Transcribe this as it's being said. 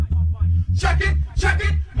check it,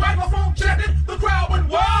 microphone check it. The crowd went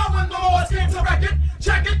wild when the Lords came to wreck it.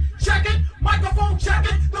 Check it, microphone check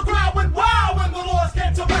it. The crowd went wild when the Lords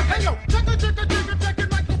came to wreck it. Hey yo, check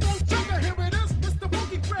it, microphone check it. Here it is, Mr.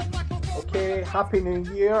 Boogie Crab microphone. Okay, Happy New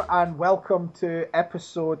Year and welcome to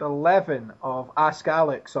episode 11 of Ask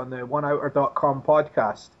Alex on the OneOuter.com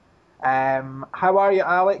podcast. How are you,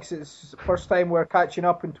 Alex? It's the first time we're catching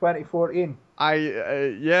up in 2014.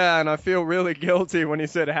 Yeah, and I feel really guilty when you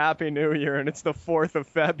said Happy New Year and it's the 4th of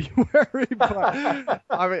February. But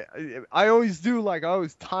I mean, I always do, like, I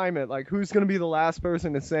always time it, like, who's going to be the last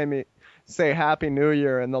person to say Happy New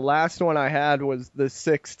Year? And the last one I had was the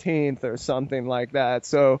 16th or something like that.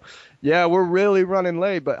 So, yeah, we're really running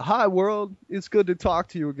late. But hi, world. It's good to talk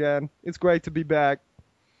to you again. It's great to be back.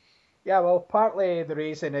 Yeah, well, partly the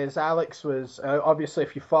reason is Alex was, obviously,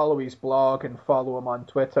 if you follow his blog and follow him on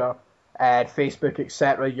Twitter, Facebook,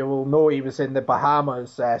 etc., you will know he was in the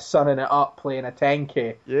Bahamas, sunning it up, playing a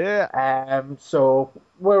 10K. Yeah. So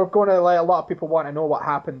we're going to let a lot of people want to know what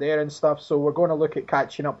happened there and stuff, so we're going to look at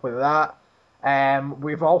catching up with that.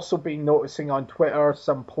 We've also been noticing on Twitter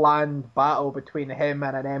some planned battle between him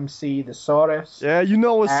and an MC, the Saurus. Yeah, you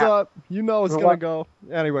know what's up. You know it's going to go.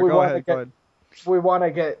 Anyway, go ahead. We want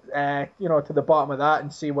to get to the bottom of that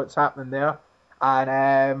and see what's happening there.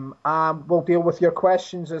 And we'll deal with your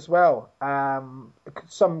questions as well.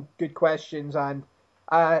 Some good questions and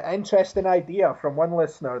an interesting idea from one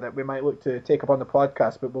listener that we might look to take up on the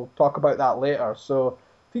podcast, but we'll talk about that later. So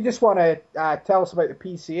if you just want to tell us about the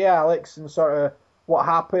PCA, Alex, and sort of what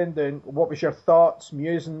happened and what was your thoughts,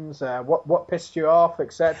 musings, what pissed you off,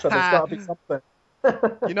 etc. There's got to be something.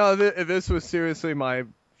 This was seriously my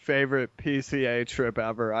favorite PCA trip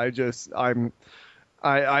ever. I'm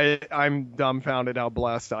dumbfounded how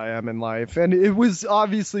blessed I am in life. And it was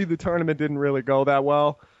obviously the tournament didn't really go that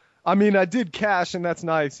well. I mean, I did cash and that's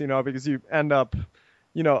nice, because you end up,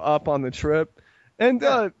 up on the trip. And,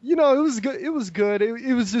 it was good. It was good.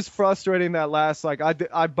 It was just frustrating that last,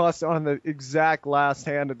 I bust on the exact last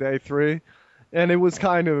hand of day 3. And it was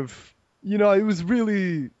kind of,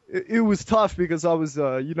 it was tough because I was,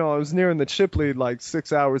 I was nearing the chip lead like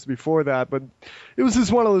 6 hours before that, but it was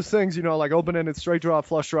just one of those things, like open-ended straight draw,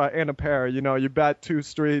 flush draw, and a pair. You bet 2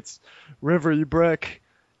 streets, river, you brick,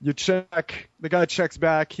 you check, the guy checks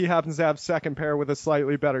back, he happens to have second pair with a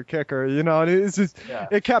slightly better kicker, and it's just,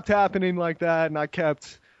 It kept happening like that, and I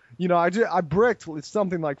kept, I bricked with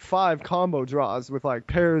something like 5 combo draws with like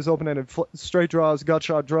pairs, open-ended straight draws, gut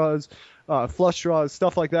shot draws, flush draws,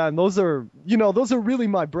 stuff like that. And those are really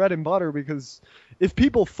my bread and butter, because if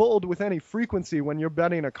people fold with any frequency when you're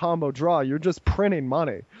betting a combo draw, you're just printing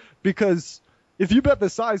money. Because if you bet the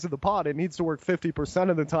size of the pot, it needs to work 50%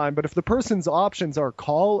 of the time. But if the person's options are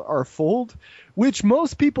call or fold, which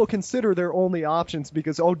most people consider their only options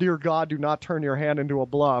because, oh dear God, do not turn your hand into a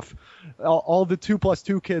bluff. All the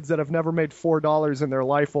 2+2 kids that have never made $4 in their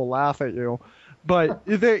life will laugh at you. But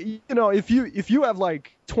if you have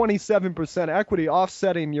like 27% equity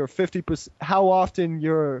offsetting your 50%, how often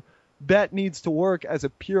your bet needs to work as a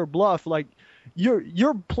pure bluff, like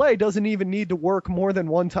your play doesn't even need to work more than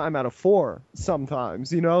 1 time out of 4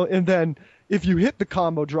 sometimes, and then if you hit the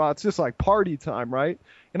combo draw, it's just like party time, right?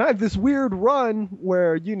 And I have this weird run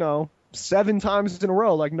where, 7 times in a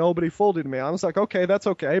row, like nobody folded me. I was like, okay, that's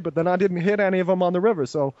okay. But then I didn't hit any of them on the river.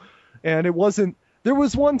 And it wasn't, there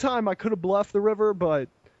was one time I could have bluffed the river, but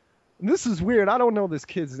this is weird. I don't know this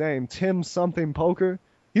kid's name, Tim something poker.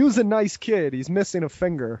 He was a nice kid. He's missing a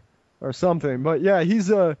finger or something. But yeah,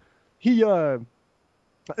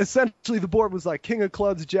 essentially the board was like king of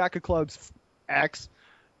clubs, jack of clubs, X.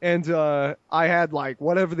 And I had like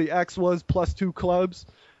whatever the X was plus 2 clubs.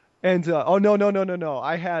 And no.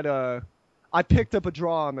 I picked up a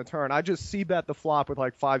draw on the turn. I just c-bet the flop with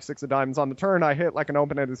like 5, 6 of diamonds. On the turn, I hit like an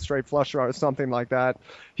open-ended straight flush draw or something like that.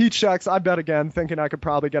 He checks. I bet again, thinking I could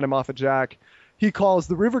probably get him off a jack. He calls.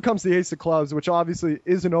 The river comes the ace of clubs, which obviously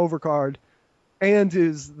is an overcard and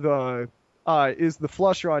is the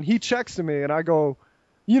flush draw. And he checks to me, and I go,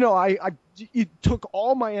 it took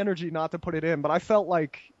all my energy not to put it in, but I felt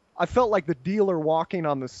like the dealer walking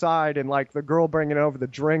on the side and like the girl bringing over the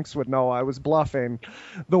drinks would know I was bluffing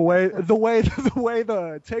the way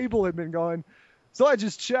the table had been going. So I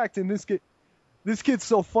just checked, and this kid's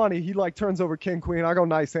so funny. He like turns over king queen. I go,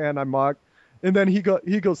 nice hand. I muck. And then he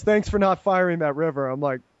goes, thanks for not firing that river. I'm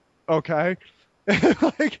like, okay. And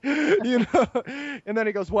then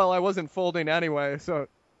he goes, well, I wasn't folding anyway. So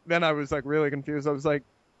then I was like really confused. I was like,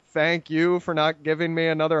 thank you for not giving me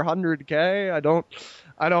another 100K.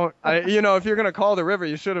 If you're going to call the river,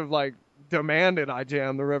 you should have like demanded I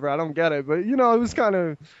jam the river. I don't get it. But, it was kind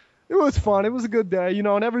of it was fun. It was a good day, you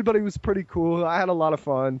know, and everybody was pretty cool. I had a lot of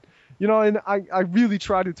fun, you know, and I really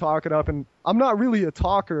tried to talk it up. And I'm not really a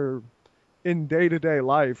talker in day-to-day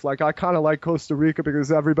life. Like, I kind of like Costa Rica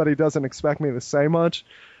because everybody doesn't expect me to say much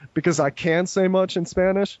because I can't say much in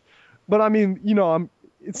Spanish. But I mean, you know,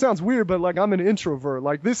 it sounds weird, but like I'm an introvert.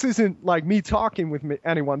 Like, this isn't like me talking with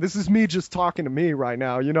anyone. This is me just talking to me right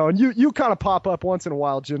now, you know. And you kind of pop up once in a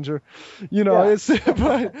while, Ginger. You know, Yeah. it's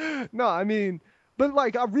but no, I mean, but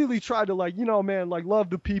like I really tried to, like, you know, man, like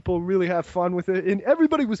love the people, really have fun with it, and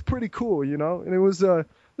everybody was pretty cool, you know. And it was there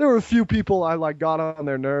were a few people I like got on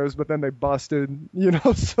their nerves, but then they busted, you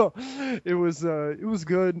know. So it was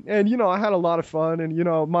good, and you know, I had a lot of fun, and you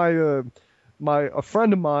know, a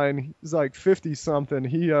friend of mine, he's like 50 something.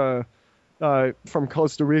 He from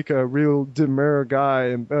Costa Rica, a real demure guy,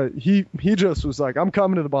 and he just was like, I'm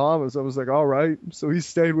coming to the Bahamas. I was like, all right. So he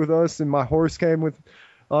stayed with us, and my horse came with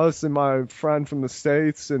us and my friend from the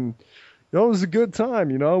States, and you know, it was a good time.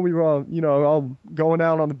 You know, we were all, you know, all going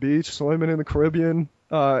out on the beach, swimming in the Caribbean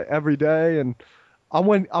every day, and I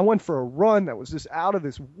went for a run that was just out of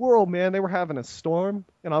this world, man. They were having a storm,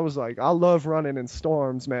 and I was like, I love running in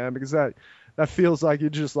storms, man, because that feels like you're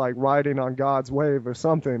just like riding on God's wave or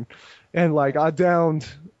something. And like I downed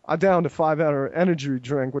a 5-hour energy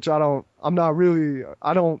drink, which they're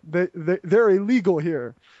illegal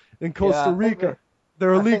here in Costa Yeah, Rica.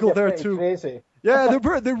 They're I think illegal they're there pretty too. crazy. Yeah,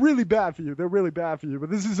 they're really bad for you. They're really bad for you. But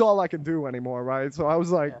this is all I can do anymore, right? So I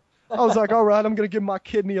was like, all right, I'm gonna give my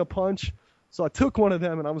kidney a punch. So I took one of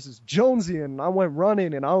them, and I was just jonesy, and I went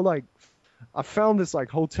running, and I found this like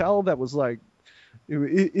hotel that was like,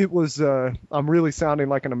 it was I'm really sounding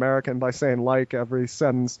like an American by saying like every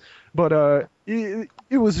sentence, but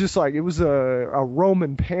it was just like, it was a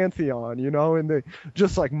Roman pantheon, you know, and they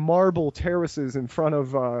just like marble terraces in front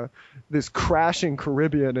of this crashing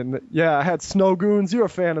Caribbean. And yeah, I had Snow Goons. You're a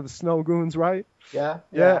fan of the Snow Goons, right? Yeah.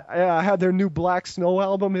 Yeah, I had their new Black Snow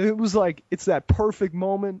album, and it was like, it's that perfect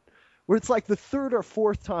moment where it's like the third or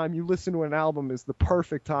fourth time you listen to an album is the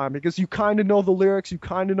perfect time, because you kind of know the lyrics, you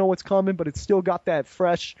kind of know what's coming, but it's still got that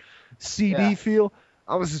fresh CD feel.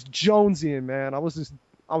 I was just jonesying, man. I was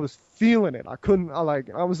feeling it. I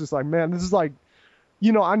was just like, man, this is like,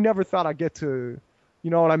 you know, I never thought I'd get to, you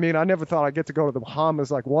know what I mean? I never thought I'd get to go to the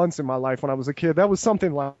Bahamas like once in my life when I was a kid. That was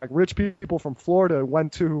something like rich people from Florida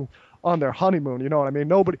went to on their honeymoon, you know what I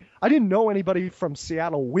mean? I didn't know anybody from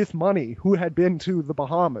Seattle with money who had been to the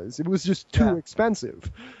Bahamas. It was just too expensive.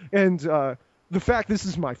 And the fact this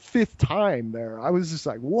is my 5th time there, I was just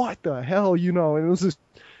like, what the hell, you know? And it was just,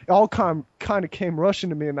 it all kind of came rushing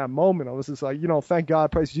to me in that moment. I was just like, you know, thank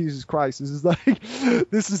God, praise Jesus Christ. This is like,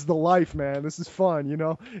 this is the life, man. This is fun, you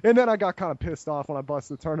know? And then I got kind of pissed off when I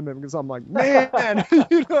busted the tournament, because I'm like, man,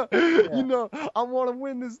 you know, I want to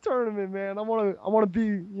win this tournament, man. I want to be,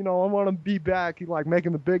 you know, I want to be back, like,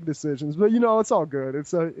 making the big decisions. But, you know, it's all good.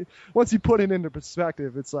 It's once you put it into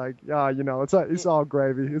perspective, it's like, you know, it's all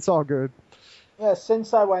gravy. It's all good. Yeah,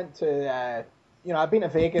 since I went to, you know, I've been to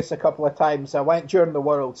Vegas a couple of times. I went during the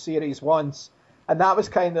World Series once, and that was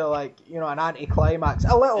kind of like, you know, an anticlimax,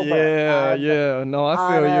 a little bit. Yeah, no,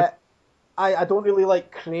 I feel you. I don't really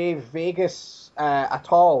like crave Vegas at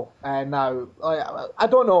all now. I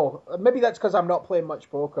don't know. Maybe that's because I'm not playing much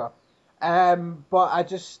poker. But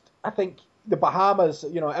I think the Bahamas,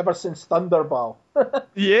 you know, ever since Thunderball,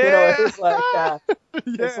 you know, it's like,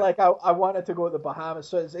 it's like I wanted to go to the Bahamas.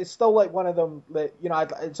 So it's still like one of them that, you know,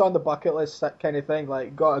 it's on the bucket list, that kind of thing.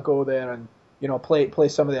 Like, got to go there and, you know, play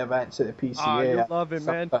some of the events at the PCA. You love it,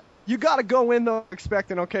 man. You got to go in though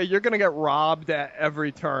expecting, okay, you're going to get robbed at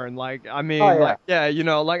every turn. Like, I mean, you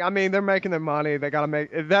know, like, I mean, they're making their money. They got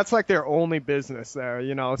to that's like their only business there,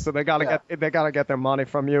 you know, so they got to get their money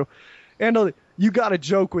from you. And you got to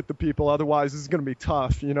joke with the people, otherwise it's going to be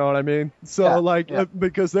tough, you know what I mean? So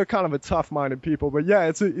because they're kind of a tough-minded people. But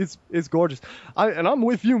yeah, it's gorgeous. And I'm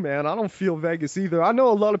with you, man. I don't feel Vegas either. I know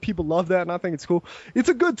a lot of people love that, and I think it's cool. It's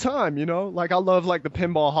a good time, you know? Like, I love, like, the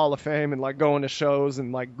Pinball Hall of Fame and, like, going to shows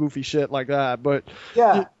and, like, goofy shit like that. But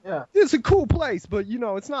it's a cool place, but, you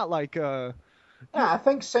know, it's not like... I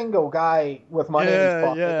think single guy with money in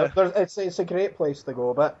his pocket, it's a great place to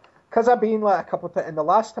go, but... Because I've been like a couple of times, and the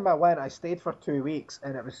last time I went, I stayed for 2 weeks,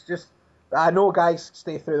 and it was just, I know guys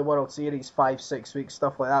stay through the World Series 5-6 weeks,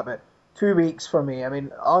 stuff like that, but 2 weeks for me, I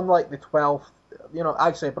mean, on like the 12th, you know,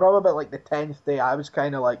 actually probably about like the 10th day, I was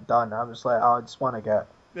kind of like done. I was like, oh, I just want to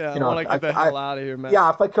Yeah, You I know, want to get the hell out of here, man. Yeah,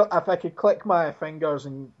 if I could click my fingers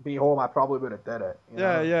and be home, I probably would have did it. You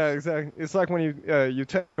know? Yeah, exactly. It's like when you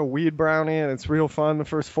take a weed brownie and it's real fun the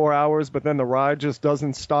first 4 hours, but then the ride just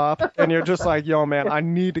doesn't stop, and you're just like, yo, man, I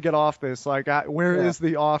need to get off this. Like, where is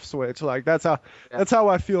the off switch? Like, that's how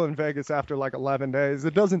I feel in Vegas after like 11 days.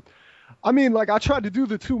 It doesn't. I mean, like, I tried to do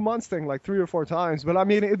the 2 months thing like 3 or 4 times, but I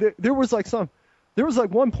mean, there was like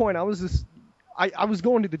one point I was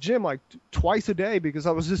going to the gym like twice a day because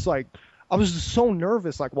I was just so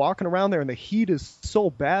nervous, like walking around there, and the heat is so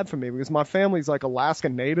bad for me because my family's like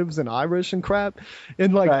Alaskan natives and Irish and crap.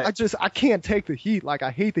 And like, I can't take the heat. Like,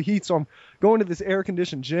 I hate the heat. So I'm going to this air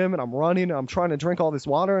conditioned gym and I'm running and I'm trying to drink all this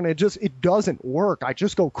water and it doesn't work. I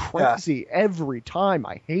just go crazy every time.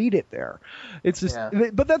 I hate it there. It's just,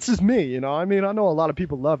 but that's just me, you know? I mean, I know a lot of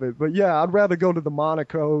people love it, but yeah, I'd rather go to the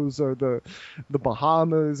Monacos or the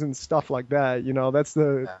Bahamas and stuff like that. You know, that's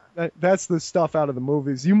the stuff out of the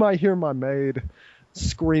movies. You might hear my maid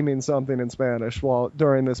screaming something in Spanish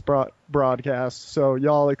during this broadcast, so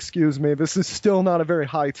y'all excuse me. This is still not a very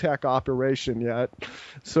high-tech operation yet,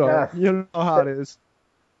 so you know how it is.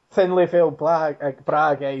 Thinly veiled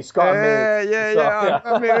Braga, he's got a maid. Yeah.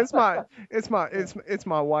 I mean, it's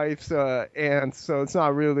my wife's aunt, so it's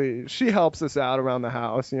not really. She helps us out around the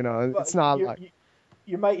house, you know. It's not like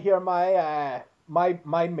you might hear my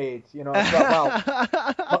maid, you know.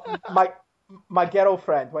 Well, my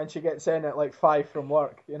girlfriend when she gets in at like 5 from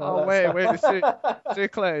work, you know. Oh wait,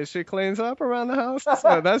 she cleans up around the house.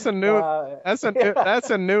 So that's a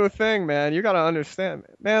new thing, man. You gotta understand,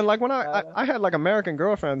 man. Like when I had like American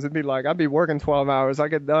girlfriends, it'd be like I'd be working 12 hours, I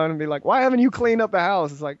get done and be like, why haven't you cleaned up the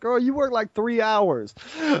house? It's like, girl, you work like 3 hours,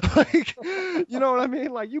 like, you know what I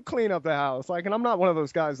mean? Like, you clean up the house, like, and I'm not one of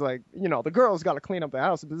those guys like, you know, the girl's got to clean up the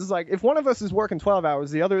house. But it's like if one of us is working 12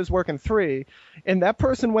 hours, the other is working 3, and that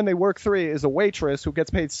person when they work 3 is a waitress who gets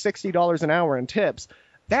paid $60 an hour in tips.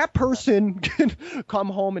 That person can come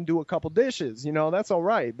home and do a couple dishes, you know, that's all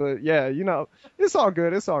right. But yeah, you know, it's all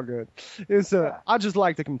good. I just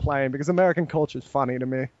like to complain because American culture is funny to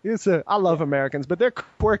me. I love Americans, but they're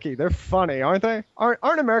quirky. They're funny, aren't they?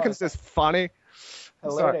 Aren't Americans just funny?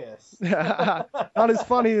 Hilarious. Not as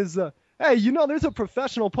funny as, hey, you know, there's a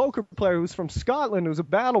professional poker player who's from Scotland who's a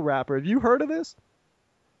battle rapper. Have you heard of this?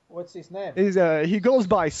 What's his name? He goes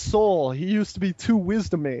by Soul. He used to be Too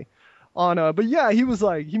Wisdomy but yeah, he was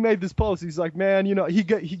like, he made this post. He's like, man, you know, he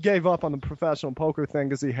gave up on the professional poker thing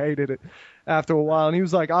because he hated it after a while. And he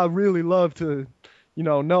was like, I really love to, you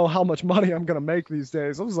know how much money I'm going to make these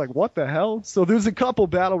days. I was like, what the hell? So there's a couple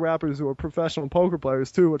battle rappers who are professional poker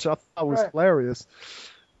players too, which I thought was hilarious.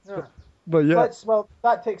 Yeah. But yeah.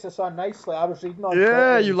 That takes us on nicely. I was reading on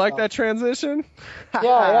Twitter. You like that transition? Yeah,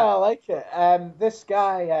 I like it. This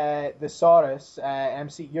guy, the Saurus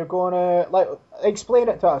MC, you're going to explain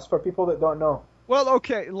it to us for people that don't know. Well,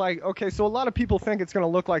 okay, so a lot of people think it's going to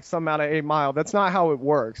look like something out of 8 Mile. That's not how it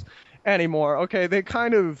works anymore. Okay, they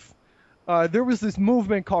kind of there was this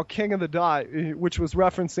movement called King of the Dot, which was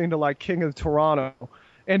referencing to like King of Toronto.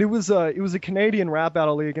 And it was a Canadian rap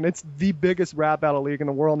battle league, and it's the biggest rap battle league in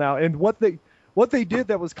the world now. And what they did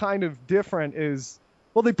that was kind of different is,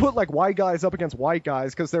 well, they put like white guys up against white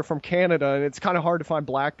guys because they're from Canada, and it's kind of hard to find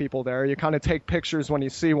black people there. You kind of take pictures when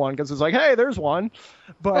you see one because it's like, hey, there's one.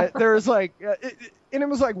 But there's like, and it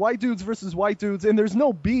was like white dudes versus white dudes, and there's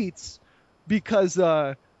no beats because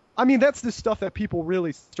I mean, that's the stuff that people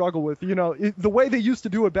really struggle with. You know, the way they used to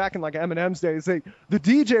do it back in like Eminem's days, the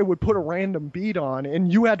DJ would put a random beat on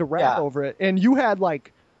and you had to rap over it. And you had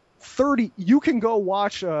like 30, you can go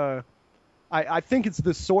watch, I think it's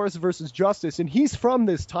The Source versus Justice. And he's from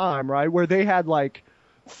this time, right, where they had like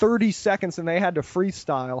 30 seconds and they had to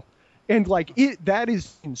freestyle. And like that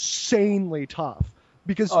is insanely tough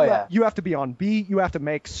because you have to be on beat. You have to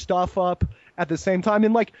make stuff up at the same time.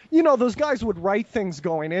 And like, you know, those guys would write things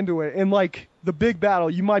going into it. And like the big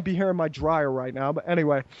battle, you might be hearing my dryer right now, but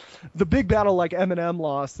anyway, the big battle like Eminem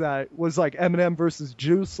lost, that was like Eminem versus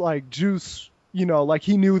Juice. Like Juice, you know, like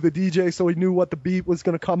he knew the DJ, so he knew what the beat was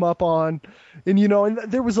going to come up on. And, you know, and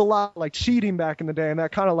there was a lot like cheating back in the day, and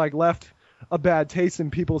that kind of like left a bad taste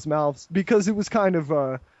in people's mouths because it was kind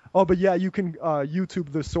of, oh, but yeah, you can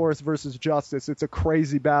YouTube The Source versus Justice. It's a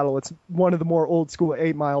crazy battle. It's one of the more old school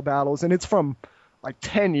 8 Mile battles, and it's from like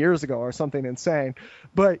 10 years ago or something insane.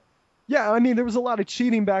 But yeah, I mean, there was a lot of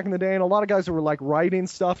cheating back in the day, and a lot of guys were like writing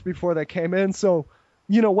stuff before they came in. So,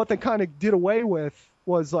 you know, what they kind of did away with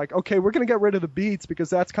was like, okay, we're going to get rid of the beats because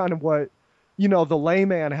that's kind of what, you know, the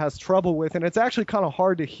layman has trouble with. And it's actually kind of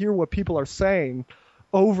hard to hear what people are saying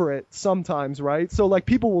over it sometimes, right? So like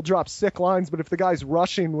people will drop sick lines, but if the guy's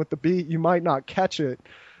rushing with the beat, you might not catch it,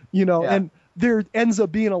 you know. And there ends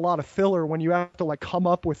up being a lot of filler when you have to like come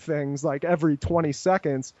up with things like every 20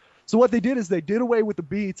 seconds. So what they did is they did away with the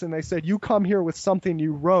beats and they said, you come here with something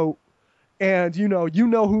you wrote and you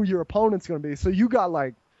know who your opponent's going to be. So you got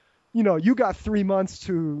like, you got 3 months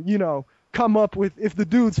to, come up with, if the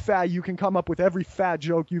dude's fat, you can come up with every fat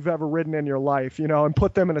joke you've ever written in your life, and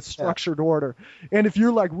put them in a structured order. And if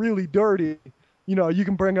you're like really dirty, you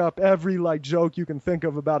can bring up every like joke you can think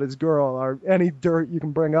of about his girl or any dirt you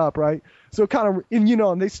can bring up, right? So kind of,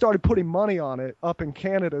 and they started putting money on it up in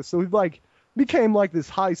Canada. So it like became like this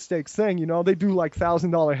high stakes thing, they do like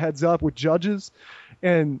 $1,000 heads up with judges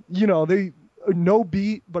and, they no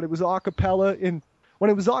beat, but it was a cappella. And when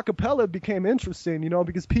it was a cappella, it became interesting,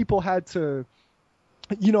 because people had to,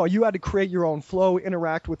 you had to create your own flow,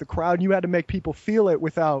 interact with the crowd. And you had to make people feel it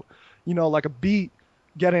without, like a beat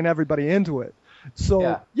getting everybody into it.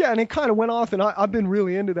 So, yeah, and it kind of went off, and I've been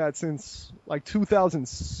really into that since, like,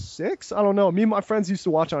 2006. I don't know. Me and my friends used to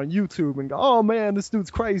watch on YouTube and go, oh, man, this dude's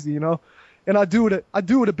crazy, And I do it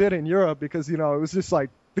a bit in Europe because, it was just, like,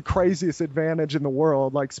 the craziest advantage in the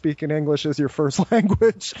world, like speaking English as your first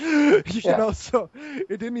language, so it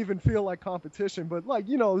didn't even feel like competition. But, like,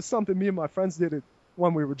 it was something me and my friends did it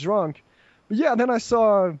when we were drunk. But, yeah, then I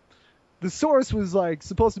saw the Source was like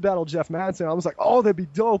supposed to battle Jeff Madsen. I was like, oh, that'd be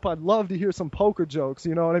dope. I'd love to hear some poker jokes.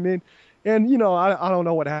 You know what I mean? And, I don't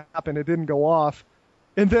know what happened. It didn't go off.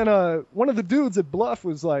 And then one of the dudes at Bluff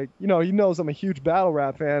was like, he knows I'm a huge battle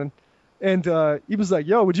rap fan. And he was like,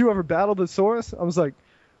 yo, would you ever battle the Source? I was like,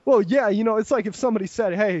 well, yeah, it's like if somebody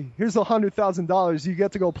said, hey, here's $100,000. You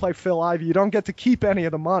get to go play Phil Ivey. You don't get to keep any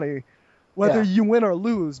of the money, whether you win or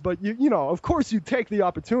lose. But, of course you take the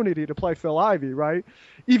opportunity to play Phil Ivey, right?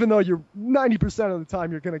 Even though you're 90% of the time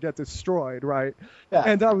you're going to get destroyed, right? Yeah.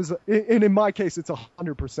 And in my case, it's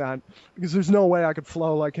 100% because there's no way I could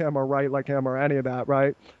flow like him or write like him or any of that,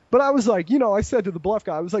 right? But I was like, I said to the Bluff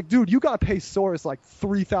guy, I was like, dude, you got to pay Source like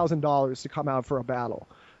 $3,000 to come out for a battle.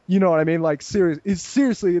 You know what I mean? Like,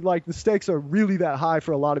 seriously, like, the stakes are really that high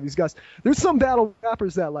for a lot of these guys. There's some battle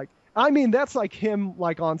rappers that, like, that's like him,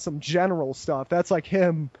 like, on some general stuff. That's like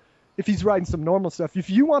him if he's writing some normal stuff. If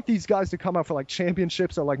you want these guys to come out for, like,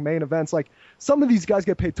 championships or, like, main events, like, some of these guys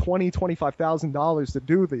get paid $20,000, $25,000 to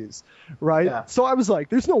do these, right? Yeah. So I was like,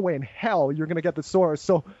 there's no way in hell you're going to get the Source.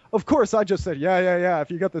 So, of course, I just said, yeah,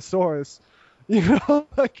 if you get the Source,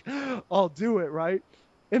 like, I'll do it, right?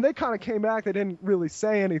 And they kind of came back. They didn't really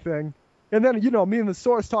say anything. And then, me and the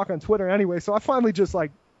Source talk on Twitter anyway. So I finally just,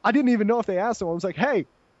 like, I didn't even know if they asked him. I was like, hey,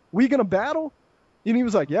 we going to battle? And he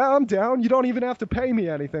was like, yeah, I'm down. You don't even have to pay me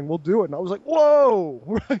anything. We'll do it. And I was like,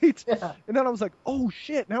 whoa, right? Yeah. And then I was like, oh,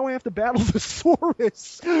 shit, now I have to battle the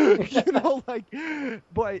Source.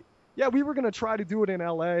 But, yeah, we were going to try to do it in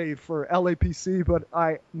L.A. for LAPC. But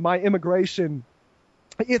my immigration,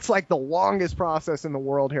 it's like the longest process in the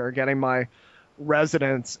world here, getting my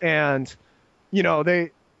residence, and you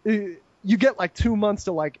get like 2 months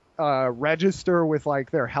to like register with like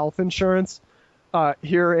their health insurance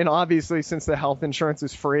here, and obviously since the health insurance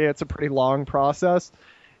is free, it's a pretty long process.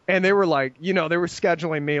 And they were like, they were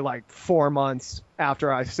scheduling me like 4 months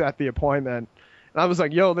after I set the appointment, and I was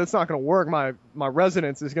like, yo, that's not gonna work. My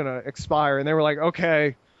residence is gonna expire. And they were like,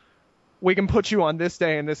 okay, we can put you on this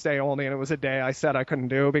day and this day only. And it was a day I said I couldn't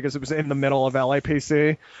do because it was in the middle of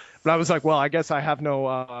LAPC. But I was like, well, I guess I have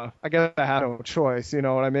no choice. You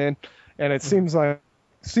know what I mean? And it seems like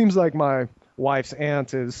my wife's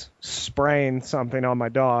aunt is spraying something on my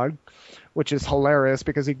dog, which is hilarious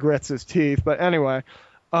because he grits his teeth. But anyway,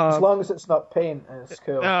 as long as it's not paint, it's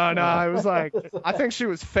cool. No, it was like, I think she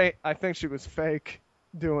was fake.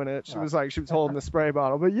 Doing it. She was like, she was holding the spray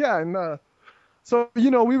bottle. But yeah, and so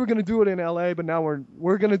we were gonna do it in LA, but now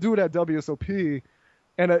we're gonna do it at WSOP.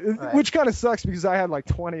 And right. Which kind of sucks because I had like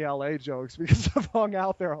 20 LA jokes because I've hung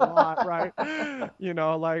out there a lot, right? But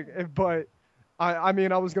I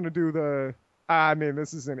was going to do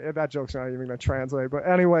that joke's not even going to translate. But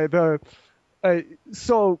anyway, it's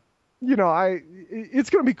going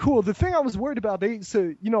to be cool. The thing I was worried about,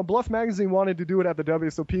 Bluff Magazine wanted to do it at the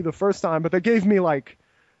WSOP the first time, but they gave me like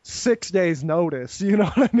 6 days notice. You know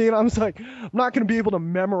what I mean? I was like, I'm not going to be able to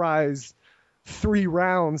memorize 3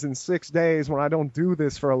 rounds in 6 days when I don't do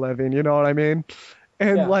this for a living, you know what I mean?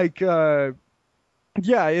 And and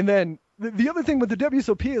then the other thing with the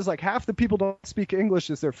WSOP is like half the people don't speak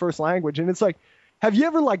English as their first language. And it's like, have you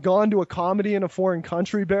ever like gone to a comedy in a foreign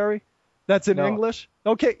country, Barry, that's in English?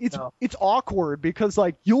 Okay, it's awkward because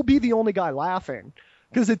like you'll be the only guy laughing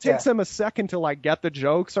because it takes them a second to like get the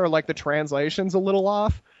jokes or like the translation's a little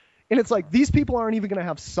off. And it's like these people aren't even going to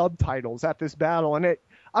have subtitles at this battle. And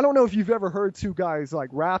I don't know if you've ever heard two guys like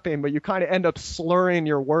rapping, but you kind of end up slurring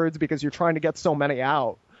your words because you're trying to get so many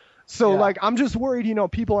out. So, like, I'm just worried,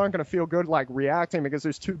 people aren't going to feel good, like, reacting because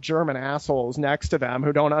there's two German assholes next to them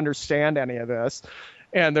who don't understand any of this.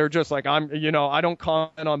 And they're just like, I don't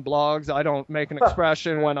comment on blogs. I don't make an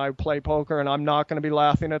expression when I play poker, and I'm not going to be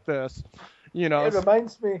laughing at this. It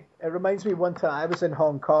reminds me one time I was in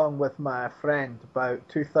Hong Kong with my friend about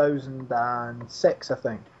 2006, I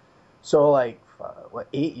think. So, like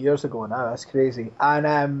 8 years ago now. That's crazy.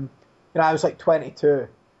 And, I was like 22.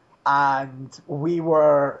 And we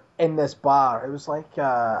were in this bar. It was like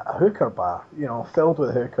a hooker bar, filled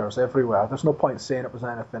with hookers everywhere. There's no point saying it was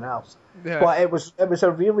anything else. Yeah. But it was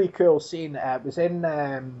a really cool scene. It was in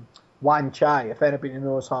Wan Chai, if anybody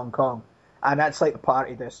knows Hong Kong, and that's like the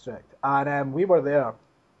party district. And we were there,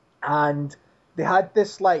 and they had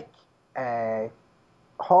this like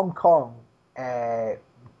Hong Kong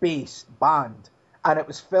based band. And it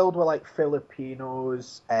was filled with like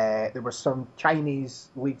Filipinos. There was some Chinese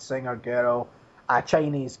lead singer girl, a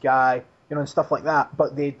Chinese guy, and stuff like that.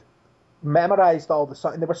 But they'd memorized all the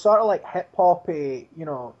songs. And they were sort of like hip hoppy,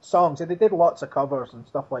 songs. And they did lots of covers and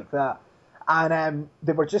stuff like that. And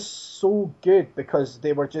they were just so good because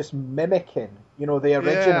they were just mimicking, the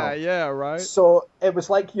original. Yeah, right. So it was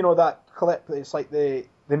like, that clip. It's like the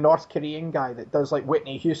North Korean guy that does like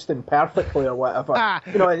Whitney Houston perfectly or whatever.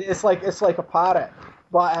 It's like a parrot.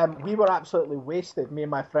 But we were absolutely wasted, me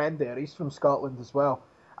and my friend there. He's from Scotland as well.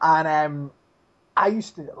 And I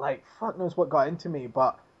used to, like, fuck knows what got into me,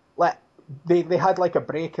 but like they had like a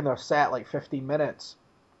break in their set, like 15 minutes,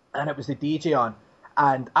 and it was the DJ on.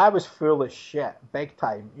 And I was full of shit, big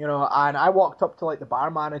time, and I walked up to like the bar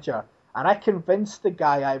manager, and I convinced the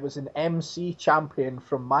guy I was an MC champion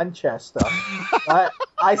from Manchester.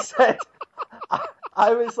 I said,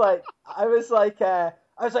 I was like,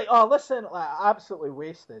 oh, listen, like, absolutely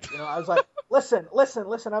wasted. I was like, listen.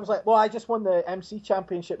 I was like, well, I just won the MC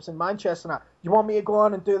championships in Manchester. Now, you want me to go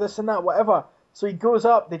on and do this and that, whatever. So he goes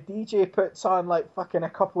up, the DJ puts on like fucking a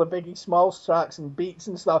couple of Biggie Smalls tracks and beats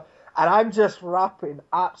and stuff. And I'm just rapping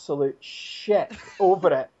absolute shit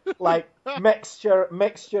over it. Like mixture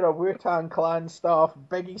of Wu-Tang Clan stuff,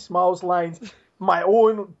 Biggie Smalls lines, my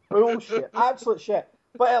own bullshit, absolute shit.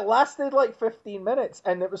 But it lasted like 15 minutes,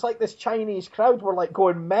 and it was like this Chinese crowd were like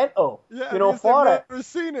going mental, for it. They've never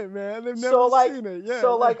seen it, man. They've never seen it. Yeah.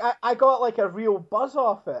 So like I got like a real buzz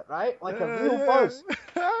off it, right? Like a real buzz.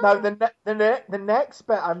 Now the next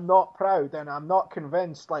bit, I'm not proud and I'm not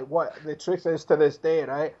convinced like what the truth is to this day,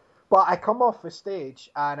 right? But I come off the stage,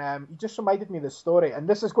 and you just reminded me of the story, and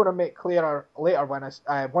this is going to make clearer later when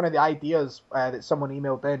one of the ideas that someone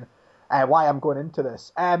emailed in. Why I'm going into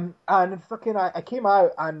this. And fucking, I came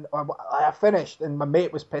out and I finished, and my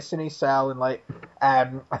mate was pissing his cell, and like,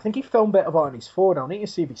 I think he filmed a bit of it on his phone. I'll need to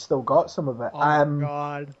see if he's still got some of it. Oh,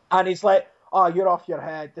 God. And he's like, oh, you're off your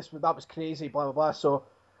head. That was crazy, blah, blah, blah. So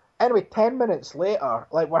anyway, 10 minutes later,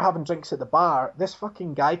 like, we're having drinks at the bar. This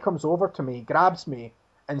fucking guy comes over to me, grabs me,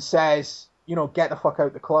 and says, get the fuck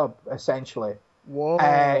out the club, essentially. Whoa.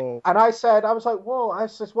 And I was like, whoa. I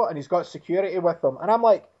says, what? And he's got security with him. And I'm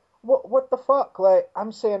like, what the fuck? Like,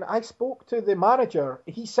 I'm saying, I spoke to the manager.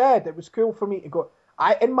 He said it was cool for me to go.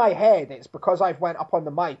 In my head, it's because I've went up on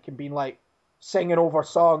the mic and been like singing over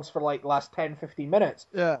songs for like the last 10, 15 minutes.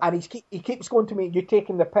 Yeah. And he keeps going to me, you're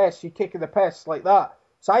taking the piss, like that.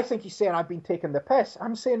 So I think he's saying I've been taking the piss.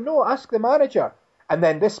 I'm saying, no, ask the manager. And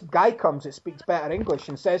then this guy comes that speaks better English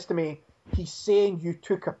and says to me, he's saying you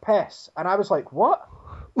took a piss. And I was like, what?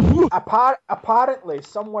 Apparently,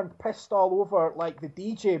 someone pissed all over like the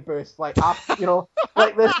DJ booth, like after,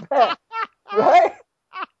 like this bit, right?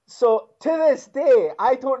 So to this day,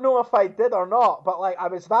 I don't know if I did or not, but like I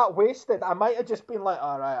was that wasted. I might have just been like,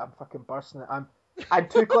 all right, I'm fucking bursting it. I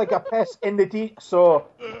took like a piss in the so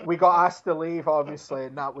we got asked to leave, obviously,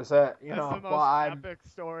 and that was it. That's the most epic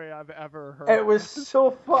story I've ever heard. It was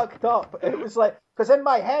so fucked up. It was like, because in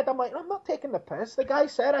my head, I'm like, I'm not taking the piss. The guy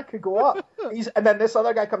said I could go up. And then this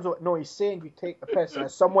other guy comes up, no, he's saying you take the piss.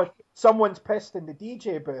 And someone's pissed in the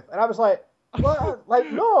DJ booth. And I was like, what?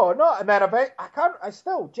 Like, no. And then I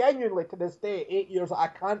still, genuinely to this day, 8 years, I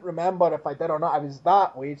can't remember if I did or not. I was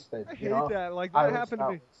that wasted. I hate that. Like, that happened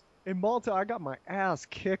to me. In Malta, I got my ass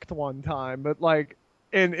kicked one time, but like,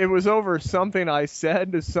 and it was over something I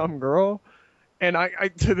said to some girl, and I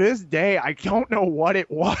to this day, I don't know what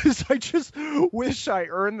it was. I just wish I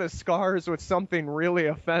earned the scars with something really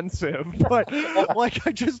offensive, but like,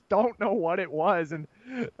 I just don't know what it was, and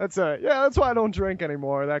that's why I don't drink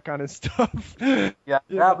anymore, that kind of stuff. Yeah,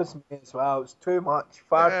 that was me as well. It was too much.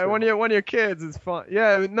 When you're kids, it's fun.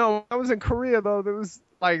 Yeah, no, I was in Korea though. There was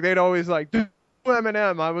like, they'd always like,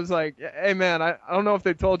 Eminem, I was like, hey man, I don't know if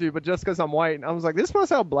they told you, but just because I'm white, I was like, this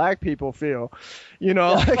must how black people feel,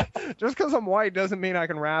 like just because I'm white doesn't mean I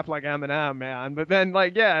can rap like Eminem, man. But then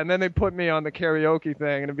like, yeah, and then they put me on the karaoke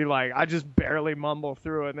thing, and it'd be like, I just barely mumble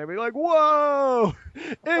through it, and they'd be like, whoa,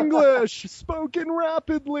 English spoken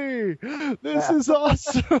rapidly, this is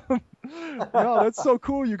awesome. No, that's so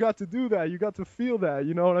cool. You got to do that. You got to feel that.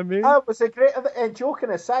 You know what I mean? It was a great, joking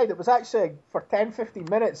aside, it was actually, for 10, 15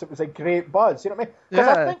 minutes, it was a great buzz. You know what I mean?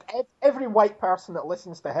 Because I think every white person that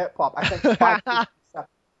listens to hip hop, I think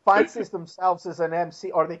fancies themselves as an MC,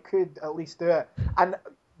 or they could at least do it. And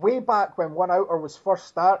way back when One Outer was first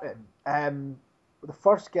starting, the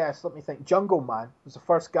first guest, let me think, Jungle Man was the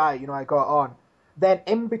first guy, I got on. Then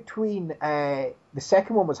in between, the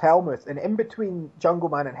second one was Helmuth, and in between Jungle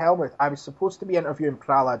Man and Helmuth, I was supposed to be interviewing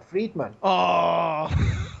Prahlad Friedman. Oh,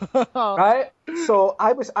 right. So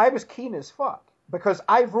I was keen as fuck because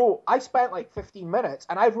I spent like 15 minutes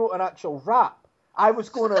and I wrote an actual rap. I was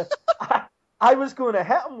going to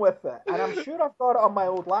hit him with it, and I'm sure I've got it on my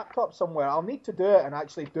old laptop somewhere. I'll need to do it and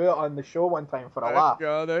actually do it on the show one time for a laugh.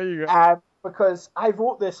 There you go. Because I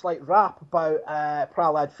wrote this like rap about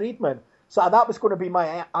Prahlad Friedman. So that was going to be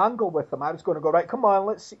my angle with them. I was going to go, right, come on,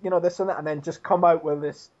 let's, this and that, and then just come out with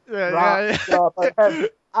this rap about him.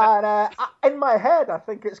 And in my head, I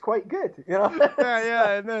think it's quite good,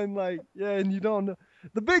 and then and you don't.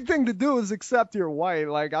 The big thing to do is accept you're white.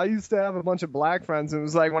 Like I used to have a bunch of black friends, and it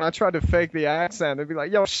was like when I tried to fake the accent, they'd be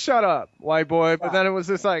like, "Yo, shut up, white boy." But then it was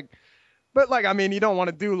just like. But, you don't want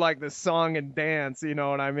to do, the song and dance, you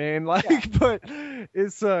know what I mean? But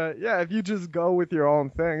it's, if you just go with your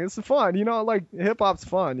own thing, it's fun, hip-hop's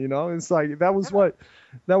fun, It's like,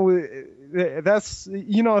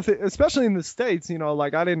 especially in the States,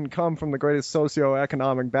 I didn't come from the greatest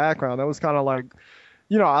socioeconomic background. That was kind of like,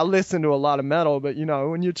 I listen to a lot of metal, but,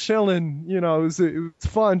 when you're chilling, it's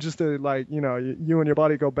fun just to, you and your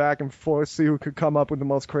buddy go back and forth, see who could come up with the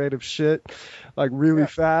most creative shit, really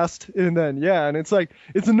fast. And then, and it's like,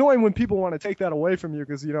 it's annoying when people want to take that away from you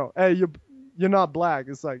because, hey, you're not black.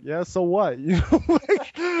 It's like, yeah, so what?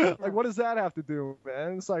 What does that have to do,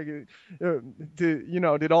 man? It's like,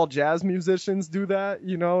 did all jazz musicians do that,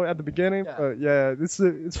 at the beginning? Yeah. But yeah,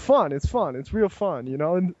 it's fun. It's fun. It's real fun,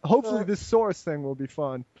 and hopefully this Source thing will be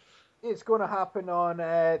fun. It's going to happen on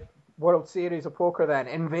World Series of Poker then,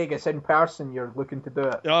 in Vegas, in person. You're looking to do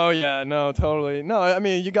it. Oh, yeah, no, totally. No, I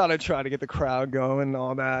mean, you got to try to get the crowd going and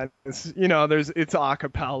all that. It's, it's a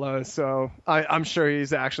cappella, so I'm sure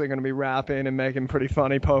he's actually going to be rapping and making pretty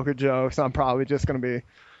funny poker jokes. I'm probably just going to be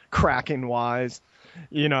cracking wise.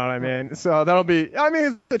 You know what I mean? So that'll be,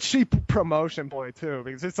 it's a cheap promotion boy too,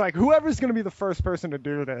 because it's like whoever's going to be the first person to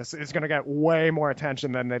do this is going to get way more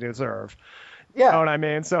attention than they deserve. Yeah. You know what I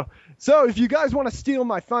mean? So if you guys want to steal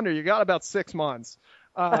my thunder, you got about 6 months.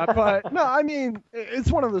 But no, I mean, it's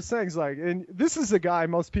one of those things and this is a guy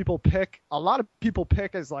most people pick, a lot of people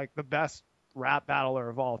pick as the best rap battler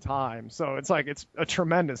of all time. So it's it's a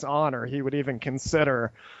tremendous honor he would even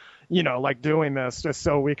consider, doing this just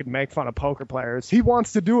so we could make fun of poker players. He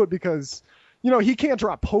wants to do it because, he can't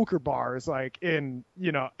drop poker bars in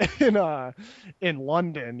London,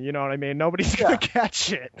 you know what I mean? Nobody's going to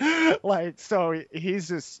catch it. So he's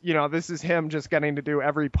just, this is him just getting to do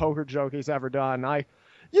every poker joke he's ever done. I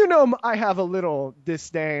have a little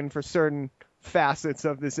disdain for certain facets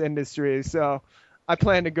of this industry, so I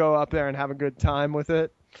plan to go up there and have a good time with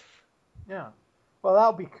it. Yeah. Well,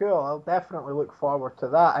 that'll be cool. I'll definitely look forward to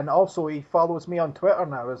that. And also, he follows me on Twitter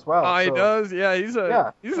now as well. Oh, he does? Yeah, he's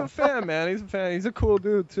a fan, man. He's a fan. He's a cool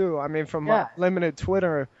dude, too. I mean, from my limited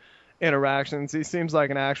Twitter interactions, he seems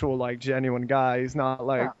like an actual, genuine guy. He's not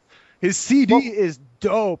His CD is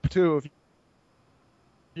dope, too. If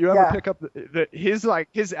you ever pick up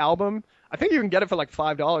his album, I think you can get it for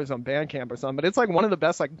 $5 on Bandcamp or something, but it's one of the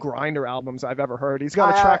best Grinder albums I've ever heard. He's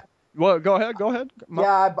got a track. Well, go ahead.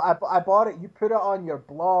 Yeah, I bought it. You put it on your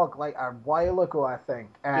blog a while ago, I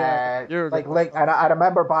think. Yeah, and I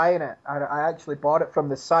remember buying it. I actually bought it from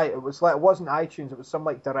the site. It was it wasn't iTunes. It was some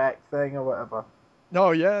direct thing or whatever.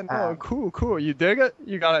 Oh yeah, no, cool. You dig it?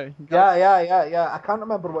 You got Yeah. I can't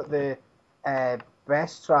remember what the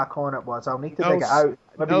best track on it was. I'll need to dig it out.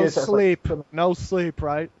 Maybe No sleep,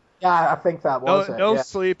 right? Yeah, I think that was it. No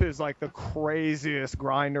Sleep is the craziest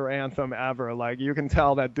Grinder anthem ever. You can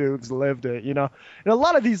tell that dude's lived it, And a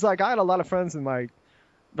lot of these, I had a lot of friends in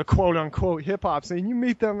the quote unquote hip hop scene. You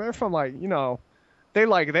meet them, they're from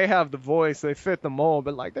they have the voice, they fit the mold,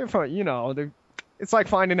 but they're from, it's like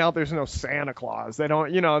finding out there's no Santa Claus. They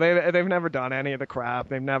don't, they've never done any of the crap.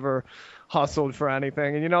 They've never hustled for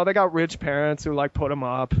anything. And, they got rich parents who put them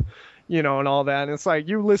up. you know, and all that. And it's like,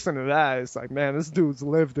 you listen to that, it's like, man, this dude's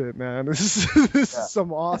lived it, man. This is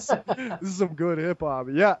some awesome, this is some good hip hop.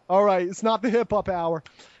 Yeah, all right, it's not the hip hop hour.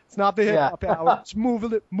 It's not the hip hop hour. Just move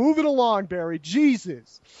it along, Barry.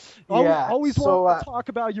 Jesus. Always want to talk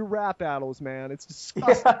about your rap battles, man. It's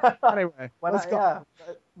disgusting. Anyway, let's go.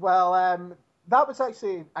 Yeah. Well, that was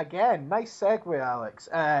actually, again, nice segue, Alex.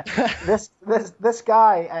 This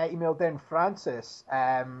guy emailed in, Francis,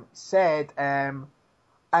 said,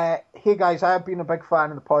 hey guys, I've been a big fan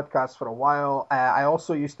of the podcast for a while. I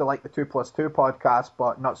also used to like the 2+2 podcast,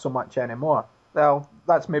 but not so much anymore. Well,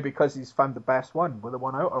 that's maybe because he's found the best one with the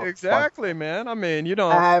 1 hour. Exactly, man. I mean, you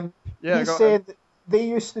know. He said they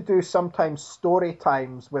used to do sometimes story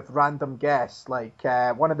times with random guests. Like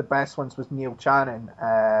one of the best ones was Neil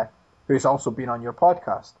Channon, who's also been on your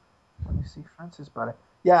podcast. Let me see, Francis Barry.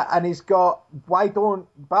 Yeah, and he's got, why don't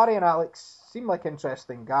Barry and Alex seem like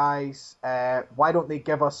interesting guys? Why don't they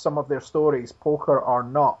give us some of their stories, poker or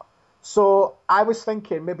not? So I was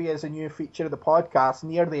thinking maybe as a new feature of the podcast,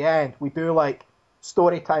 near the end, we do like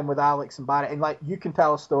story time with Alex and Barry, and like you can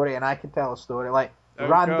tell a story and I can tell a story, like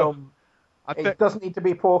random. It doesn't need to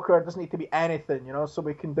be poker, it doesn't need to be anything, you know, so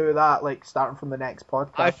we can do that like starting from the next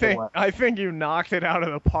podcast. I think you knocked it out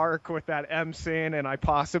of the park with that emceeing, and I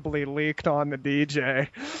possibly leaked on the DJ.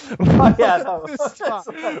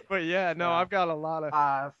 But yeah, no, I've got a lot of...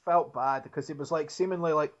 I felt bad because it was like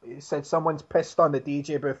seemingly like he said someone's pissed on the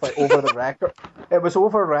DJ booth like over the record. It was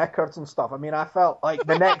over records and stuff. I mean, I felt like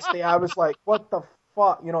the next day I was like, what the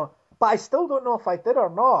fuck, you know. But I still don't know if I did or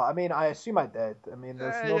not. I mean, I assume I did. I mean,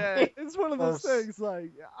 it's one of those things. Like,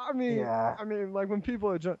 I mean, like when people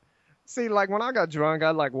are drunk. See, like when I got drunk,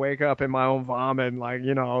 I'd like wake up in my own vomit. And, like,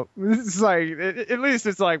 you know, it's like at least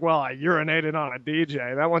it's like, well, I urinated on a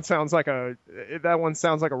DJ. That one sounds like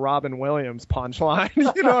a Robin Williams punchline.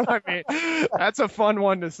 You know what I mean? That's a fun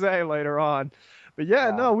one to say later on. But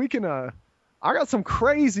no, we can. I got some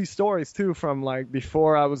crazy stories too from like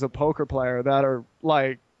before I was a poker player that are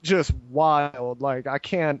like just wild. Like, I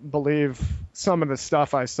can't believe some of the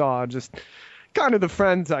stuff I saw, just kind of the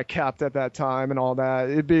friends I kept at that time and all that.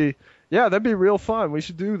 That'd be real fun. We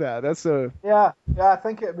should do that. I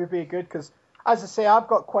think it would be good because, as I say, I've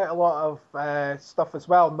got quite a lot of stuff as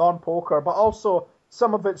well, non-poker, but also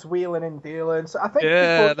some of it's wheeling and dealing. So I think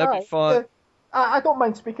that'd be fun. I don't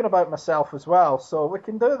mind speaking about myself as well, so we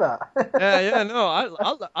can do that. No,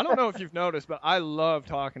 I don't know if you've noticed, but I love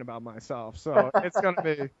talking about myself, so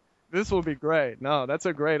this will be great. No, that's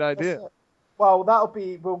a great idea. Well,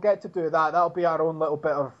 we'll get to do that. That'll be our own little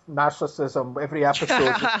bit of narcissism every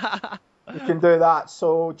episode. We can do that.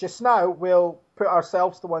 So just now, we'll put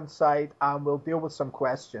ourselves to one side and we'll deal with some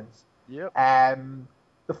questions. Yep.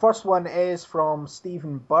 The first one is from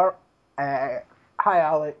Stephen Burt. Hi,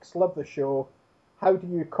 Alex. Love the show. How do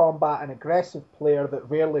you combat an aggressive player that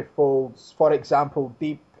rarely folds? For example,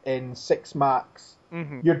 deep in 6 max.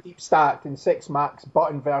 Mm-hmm. You're deep stacked in 6 max,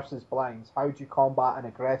 button versus blinds. How do you combat an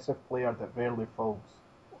aggressive player that rarely folds?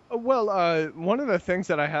 Well, one of the things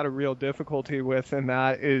that I had a real difficulty with in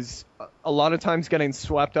that is a lot of times getting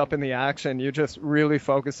swept up in the action. You just really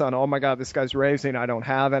focus on, oh my God, this guy's raising. I don't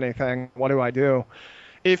have anything. What do I do?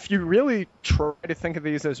 If you really try to think of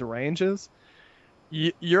these as ranges,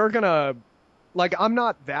 you're going to, like, I'm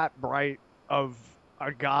not that bright of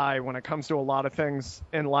a guy when it comes to a lot of things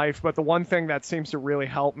in life, but the one thing that seems to really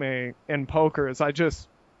help me in poker is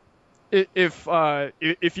if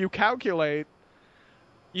you calculate,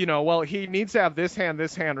 you know, well, he needs to have this hand,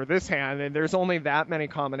 or this hand, and there's only that many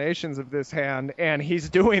combinations of this hand, and he's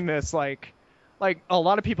doing this like a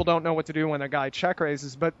lot of people don't know what to do when a guy check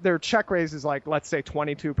raises, but their check raise is like, let's say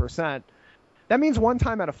 22%. That means 1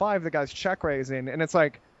 time out of 5 the guy's check raising, and it's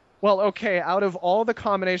like, well, okay, out of all the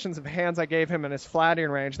combinations of hands I gave him in his flatting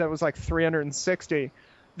range, that was like 360,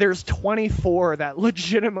 there's 24 that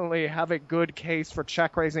legitimately have a good case for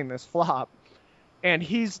check raising this flop. And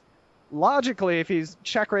he's, logically, if he's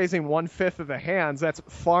check raising 1/5 of the hands, that's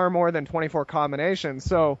far more than 24 combinations.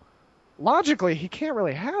 So logically, he can't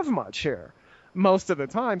really have much here most of the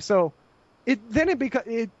time. So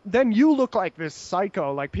then you look like this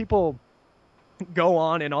psycho. Like, people go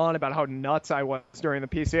on and on about how nuts I was during the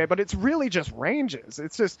PCA, but it's really just ranges.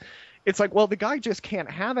 It's like, well, the guy just can't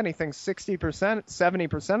have anything 60%,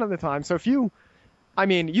 70% of the time. So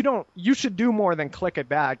you should do more than click it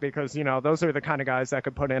back, because, you know, those are the kind of guys that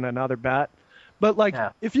could put in another bet. But like,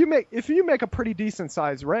 if you make a pretty decent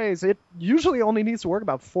size raise, it usually only needs to work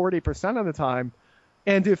about 40% of the time.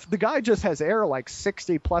 And if the guy just has air like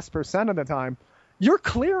 60+% of the time, you're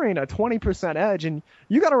clearing a 20% edge. And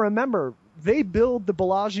you got to remember, they build the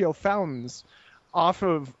Bellagio fountains off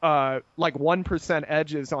of like 1%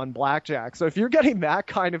 edges on blackjack. So if you're getting that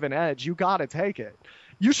kind of an edge, you got to take it.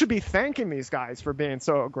 You should be thanking these guys for being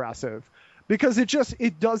so aggressive, because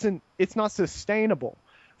it's not sustainable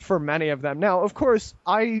for many of them. Now, of course,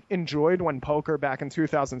 I enjoyed when poker back in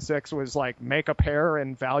 2006 was like make a pair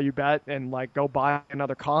and value bet and like go buy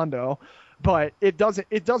another condo. But it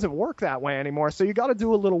doesn't work that way anymore. So you got to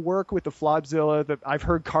do a little work with the Flopzilla. That I've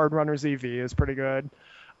heard Card Runners EV is pretty good.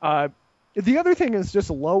 The other thing is just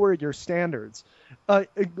lower your standards.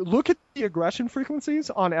 Look at the aggression frequencies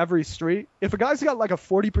on every street. If a guy's got like a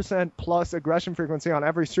 40% plus aggression frequency on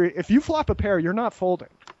every street, if you flop a pair, you're not folding,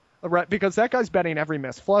 right? Because that guy's betting every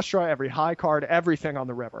miss flush draw, every high card, everything on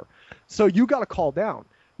the river. So you got to call down.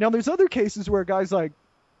 Now there's other cases where guys like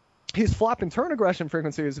his flop and turn aggression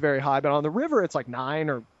frequency is very high, but on the river it's like 9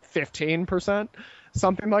 or 15%,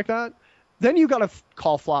 something like that. Then you got to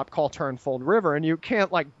call flop, call turn, fold river, and you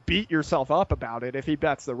can't like beat yourself up about it if he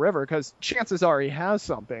bets the river, because chances are he has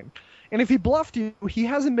something. And if he bluffed you, he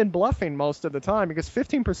hasn't been bluffing most of the time, because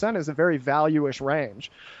 15% is a very value-ish range.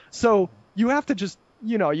 So you have to just,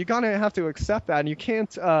 you gotta have to accept that, and you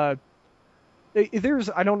can't. I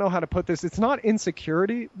don't know how to put this. It's not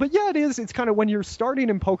insecurity, but yeah, it is. It's kind of when you're starting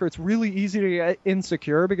in poker, it's really easy to get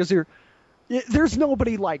insecure because there's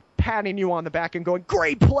nobody like patting you on the back and going,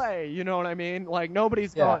 great play. You know what I mean? Like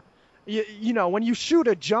nobody's going, when you shoot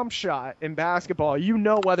a jump shot in basketball, you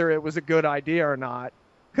know whether it was a good idea or not,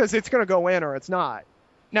 because it's going to go in or it's not.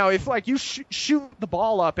 Now, if like you shoot the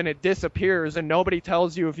ball up and it disappears and nobody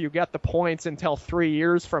tells you if you get the points until 3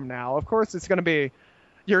 years from now, of course it's going to be,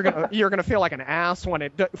 you're gonna feel like an ass when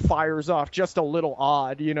it fires off just a little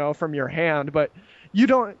odd, from your hand. But you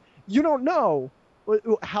don't know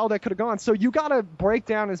how that could have gone. So you got to break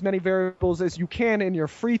down as many variables as you can in your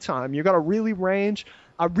free time. You got to really range.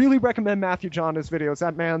 I really recommend Matthew Jonda's videos.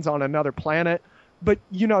 That man's on another planet. But,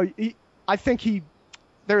 I think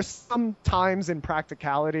there's some times in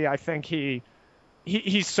practicality, I think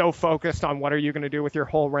he's so focused on what are you going to do with your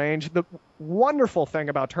whole range. The wonderful thing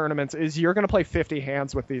about tournaments is you're going to play 50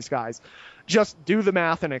 hands with these guys. Just do the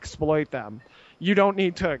math and exploit them. You don't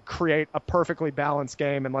need to create a perfectly balanced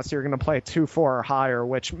game unless you're going to play 2-4 or higher,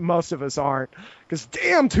 which most of us aren't, because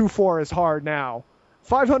damn 2-4 is hard now.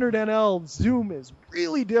 500 NL Zoom is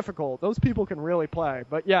really difficult. Those people can really play.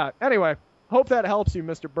 But yeah, anyway, hope that helps you,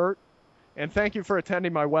 Mr. Burt. And thank you for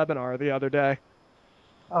attending my webinar the other day.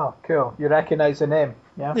 Oh, cool. You recognize the name,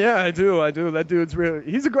 yeah? Yeah, I do. That dude's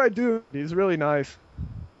he's a great dude. He's really nice.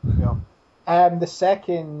 Yeah. The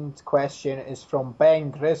second question is from Ben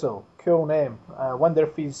Grizzle. Cool name. I wonder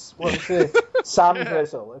if he's, Sam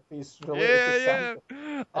Grizzle, if he's related to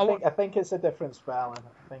Sam. I think it's a different spelling.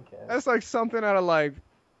 I think it is. That's like something out of like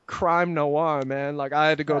crime noir, man. Like I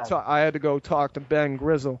had to go talk to Ben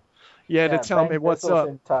Grizzle. Yeah, to tell me what's up.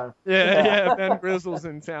 In town. Yeah, Ben Grizzle's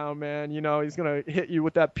in town, man. He's gonna hit you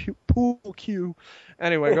with that pool cue.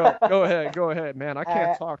 Anyway, go ahead, man. I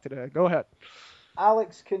can't talk today. Go ahead.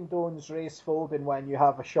 Alex condones race folding when you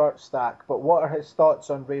have a short stack, but what are his thoughts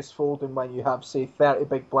on race folding when you have, say, 30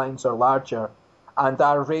 big blinds or larger, and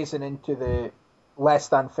are raising into the less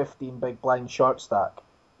than 15 big blind short stack?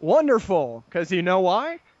 Wonderful, because you know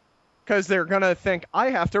why? Because they're gonna think I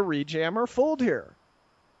have to rejam or fold here.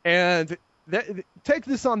 And take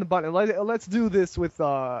this on the button. Let's do this with,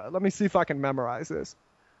 let me see if I can memorize this.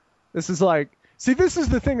 This is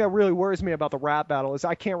the thing that really worries me about the rap battle is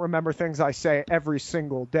I can't remember things I say every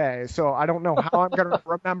single day. So I don't know how I'm going to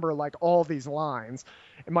remember like all these lines.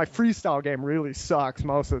 And my freestyle game really sucks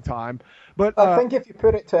most of the time. But I think if you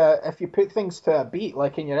put things to a beat,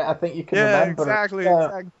 like I think you can remember exactly.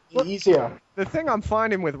 Easier. The thing I'm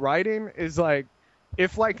finding with writing is like,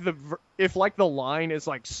 if the line is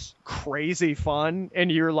like crazy fun and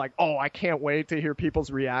you're like, oh, I can't wait to hear people's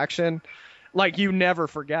reaction, like you never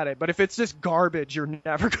forget it. But if it's just garbage, you're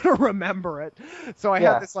never going to remember it. So I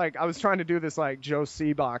had this I was trying to do this like Joe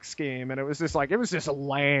Seabox scheme, and it was just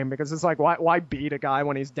lame because it's like, why beat a guy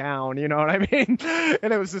when he's down? You know what I mean?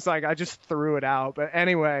 And it was just like, I just threw it out. But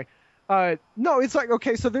anyway, no, it's like,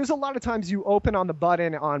 okay, so there's a lot of times you open on the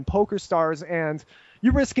button on PokerStars and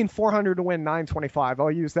you're risking 400 to win 925. I'll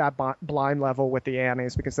use that blind level with the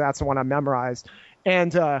antes because that's the one I memorized.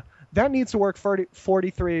 And that needs to work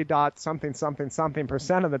 43 dot something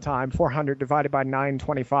percent of the time, 400 divided by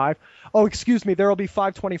 925. Oh, excuse me, there will be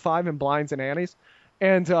 525 in blinds and antes.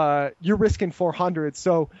 And you're risking 400.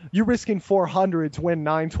 So you're risking 400 to win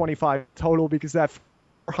 925 total because that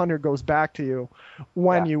 400 goes back to you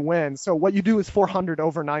when you win. So what you do is 400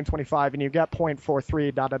 over 925 and you get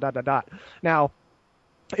 0.43 Now,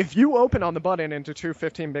 if you open on the button into two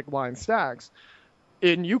 15 big blind stacks,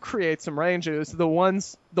 and you create some ranges. The one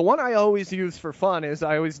I always use for fun is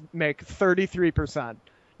I always make 33%.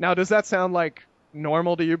 Now, does that sound like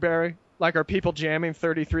normal to you, Barry? Like, are people jamming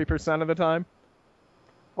 33% of the time?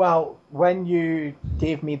 Well, when you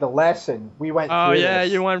gave me the lesson, we went through Oh, yeah,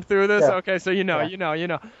 this. you went through this? Yeah. Okay, so you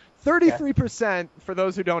know. 33%, for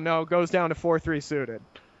those who don't know, goes down to 4-3 suited.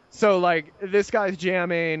 So, like, this guy's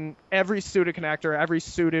jamming every suited connector, every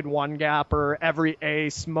suited one-gapper, every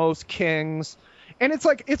ace, most kings. And it's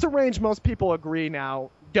like, it's a range most people agree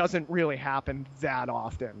now doesn't really happen that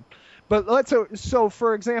often. But so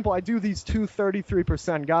for example, I do these two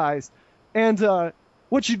 33% guys, and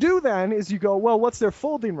what you do then is you go, well, what's their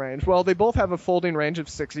folding range? Well, they both have a folding range of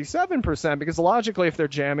 67%, because logically, if they're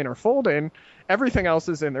jamming or folding, everything else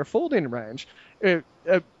is in their folding range.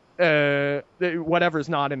 Whatever's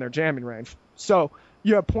not in their jamming range. So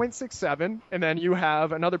you have 0.67, and then you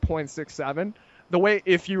have another 0.67. The way,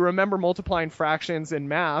 if you remember multiplying fractions in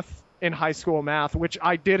math, in high school math, which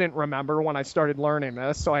I didn't remember when I started learning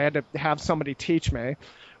this, so I had to have somebody teach me,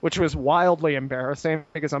 which was wildly embarrassing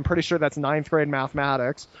because I'm pretty sure that's 9th grade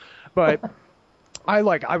mathematics. But I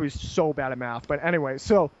was so bad at math. But anyway,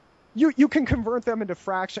 so you can convert them into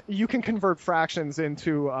you can convert fractions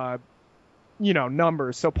into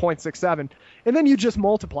numbers, so 0.67, and then you just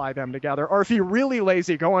multiply them together. Or if you're really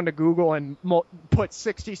lazy, go onto Google and put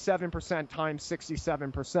 67% times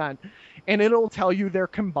 67%, and it'll tell you their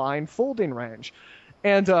combined folding range.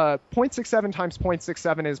 And 0.67 times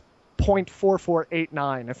 0.67 is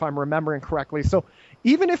 0.4489, if I'm remembering correctly. So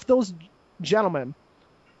even if those gentlemen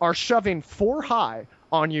are shoving 4 high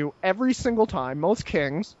on you every single time, most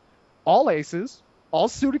kings, all aces, all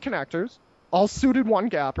suited connectors, all suited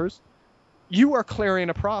one-gappers, you are clearing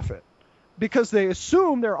a profit because they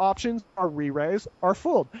assume their options are re-raise or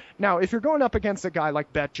fold. Now, if you're going up against a guy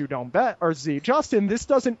like Bet You Don't Bet or Z Justin, this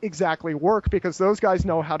doesn't exactly work because those guys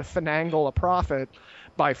know how to finagle a profit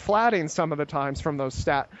by flatting some of the times from those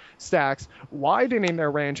stacks, widening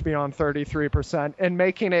their range beyond 33%, and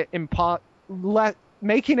making it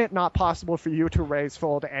not possible for you to raise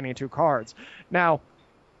fold any 2 cards. Now,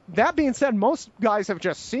 that being said, most guys have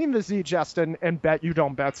just seen the Z Justin and Bet You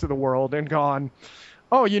Don't Bets of the world and gone,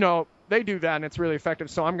 oh, they do that and it's really effective,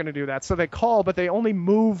 so I'm going to do that. So they call, but they only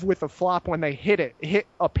move with the flop when they hit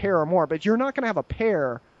a pair or more. But you're not going to have a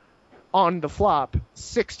pair on the flop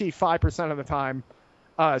 65% of the time,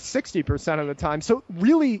 60% of the time. So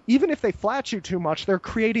really, even if they flat you too much, they're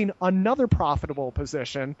creating another profitable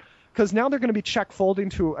position because now they're going to be check folding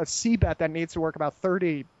to a C bet that needs to work about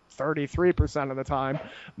 33% of the time,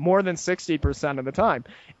 more than 60% of the time.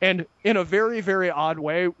 And in a very, very odd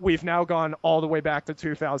way, we've now gone all the way back to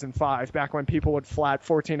 2005, back when people would flat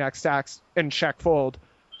 14x stacks and check fold,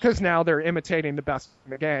 because now they're imitating the best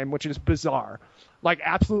in the game, which is bizarre. Like,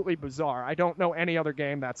 absolutely bizarre. I don't know any other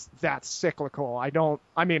game that's that cyclical. I don't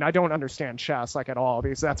understand chess, like, at all,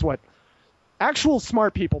 because that's what actual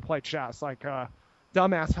smart people play chess, like,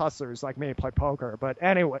 dumbass hustlers like me play poker. But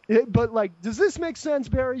anyway, does this make sense,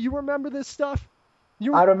 Barry? You remember this stuff?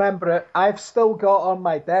 I remember it. I've still got on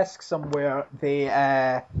my desk somewhere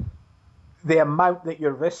the amount that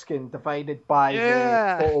you're risking divided by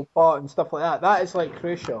the total pot and stuff like that. That is like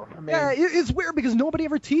crucial. I mean, it's weird because nobody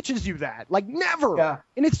ever teaches you that. Like, never. Yeah.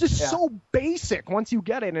 And it's just so basic once you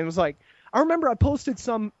get it. And it was like, I remember I posted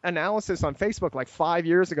some analysis on Facebook like 5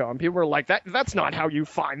 years ago, and people were like, that's not how you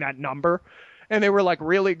find that number. And they were like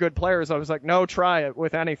really good players. I was like, no, try it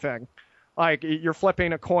with anything. Like, you're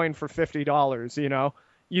flipping a coin for $50,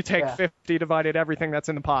 You take 50 divided everything that's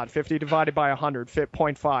in the pot. 50 divided by 100,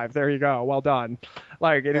 0.5. There you go. Well done.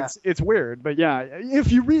 Like, it's weird. But yeah,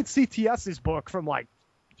 if you read CTS's book from like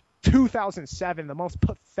 2007, the most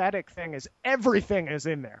pathetic thing is everything is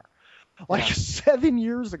in there. Like 7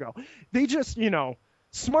 years ago. They just,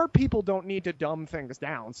 smart people don't need to dumb things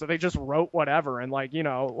down. So they just wrote whatever. And like,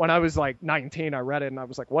 when I was like 19, I read it and I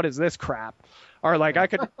was like, what is this crap? Or like I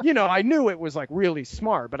could, I knew it was like really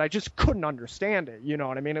smart, but I just couldn't understand it. You know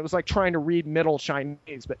what I mean? It was like trying to read Middle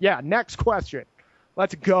Chinese. But yeah, next question.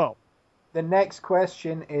 Let's go. The next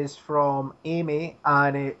question is from Amy,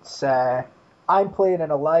 and it's, I'm playing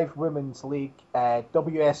in a live women's league,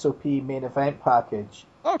 WSOP main event package.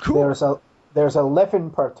 Oh, cool. There's 11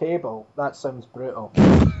 per table. That sounds brutal.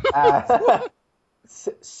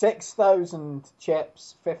 6,000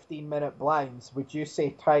 chips, 15-minute blinds. Would you say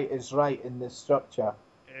tight is right in this structure?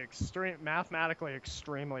 Mathematically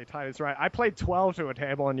extremely tight is right. I played 12 to a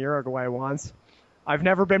table in Uruguay once. I've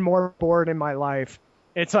never been more bored in my life.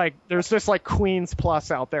 It's like there's just like queens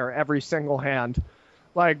plus out there every single hand.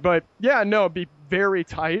 Like, but yeah, no, it'd be very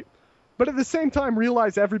tight. But at the same time,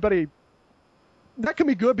 realize everybody that can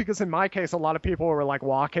be good because in my case, a lot of people were like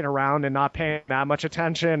walking around and not paying that much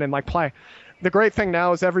attention and like play. The great thing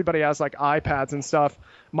now is everybody has like iPads and stuff.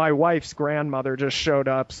 My wife's grandmother just showed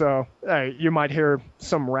up, so hey, you might hear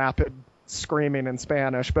some rapid screaming in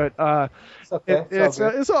Spanish, but It's okay.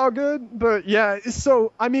 it's all good. But yeah,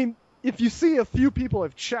 so I mean, if you see a few people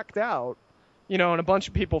have checked out, you know, and a bunch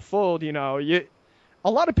of people fooled, you know, a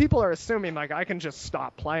lot of people are assuming like I can just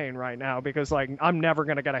stop playing right now because like I'm never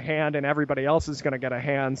going to get a hand and everybody else is going to get a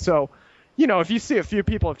hand. So, you know, if you see a few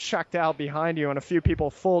people have checked out behind you and a few people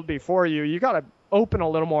fooled before you, you got to open a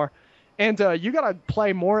little more. And you got to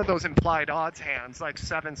play more of those implied odds hands like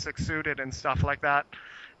 7-6 suited and stuff like that.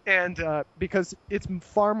 And because it's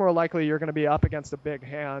far more likely you're going to be up against a big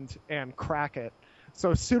hand and crack it.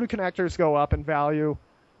 So suited connectors go up in value.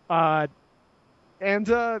 And,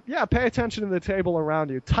 yeah, pay attention to the table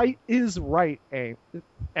around you. Tight is right, eh?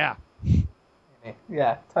 Yeah.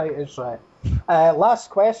 Yeah, tight is right.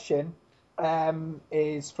 Last question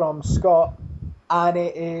is from Scott, and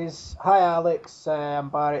it is, hi, Alex, I'm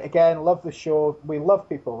Barry. Again, love the show. We love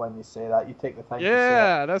people when you say that. You take the time to say it.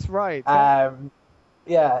 Yeah, that's right. I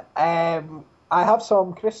have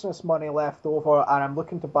some Christmas money left over, and I'm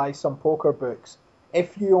looking to buy some poker books.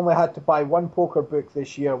 If you only had to buy one poker book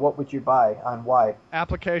this year, what would you buy and why?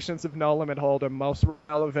 Applications of No Limit Hold'em, most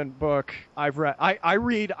relevant book I've read.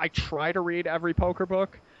 I try to read every poker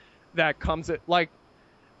book that comes at, like,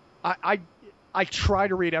 I try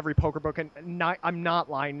to read every poker book, and I'm not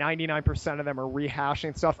lying, 99% of them are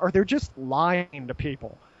rehashing stuff, or they're just lying to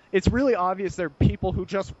people. It's really obvious they're people who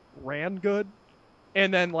just ran good,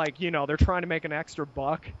 and then, like, you know, they're trying to make an extra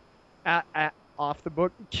buck off the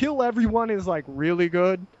book. Kill Everyone is like really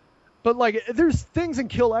good, but like there's things in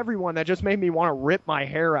Kill Everyone that just made me want to rip my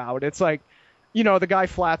hair out. It's like, you know, the guy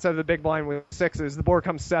flats out of the big blind with sixes, the board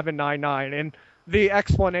comes 7-9-9, and the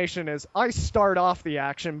explanation is I start off the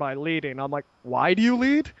action by leading. I'm like, why do you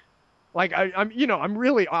lead? Like I'm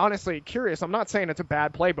really honestly curious. I'm not saying it's a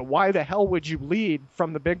bad play, but why the hell would you lead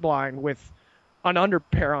from the big blind with an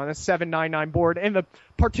underpair on a 7-9-9 board? And the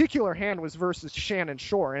particular hand was versus Shannon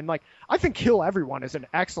Shore. And like, I think Kill Everyone is an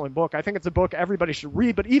excellent book. I think it's a book everybody should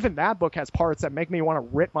read, but even that book has parts that make me want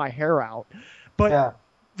to rip my hair out. But yeah.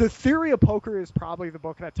 The Theory of Poker is probably the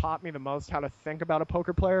book that taught me the most how to think about a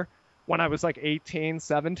poker player when I was like 18,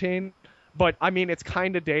 17. But I mean, it's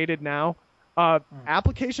kind of dated now.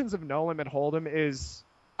 Applications of No Limit Hold'em is,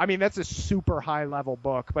 I mean, that's a super high level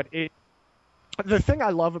book, but the thing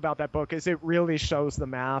I love about that book is it really shows the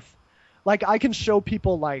math. Like, I can show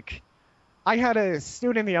people, like, I had a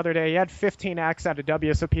student the other day, he had 15x at a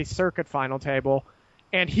WSOP circuit final table,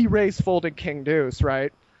 and he raised folded king deuce,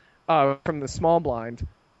 right, from the small blind.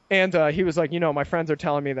 And he was like, you know, my friends are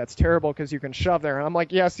telling me that's terrible because you can shove there. And I'm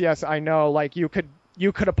like, yes, I know. Like, you could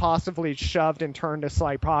have possibly shoved and turned a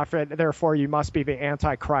slight profit. Therefore, you must be the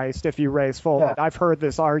Antichrist if you raise folded. Yeah. I've heard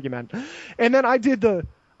this argument. And then I did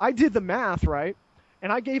the math, right?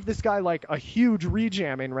 And I gave this guy like a huge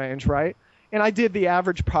rejamming range, right? And I did the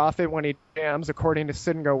average profit when he jams, according to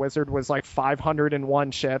Sit and Go Wizard, was like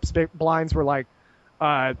 501 chips. Big blinds were like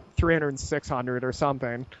 300 and 600 or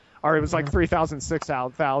something. Or it was like 3,000,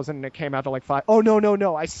 6,000, and it came out to like 5. Oh,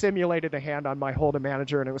 no. I simulated the hand on my Hold'em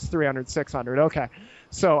manager, and it was 300, 600. Okay.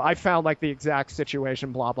 So I found like the exact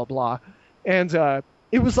situation, blah, blah, blah. And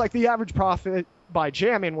it was like the average profit by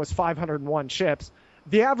jamming was 501 chips.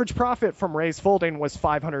 The average profit from raise folding was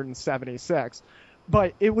 576.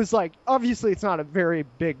 But it was like, obviously it's not a very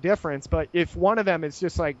big difference, but if one of them is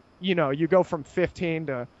just like, you know, you go from 15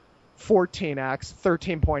 to 14x,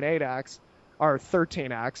 13.8x, or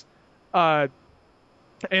 13x,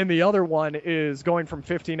 and the other one is going from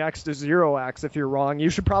 15x to 0x if you're wrong, you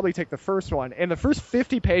should probably take the first one. And the first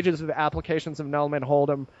 50 pages of the Applications of No Limit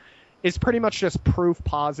Hold'em is pretty much just proof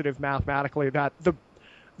positive mathematically that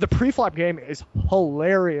the pre-flop game is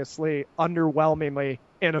hilariously, underwhelmingly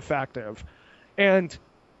ineffective. And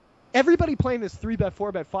everybody playing this 3-bet,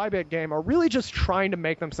 4-bet, 5-bet game are really just trying to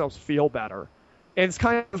make themselves feel better. And it's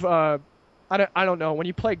kind of, I don't know, when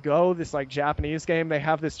you play Go, this like Japanese game, they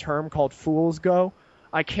have this term called Fool's Go.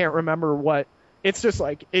 I can't remember what. It's just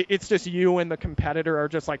like, it's just you and the competitor are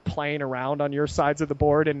just like playing around on your sides of the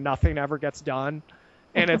board and nothing ever gets done.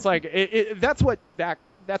 And it's like, that's what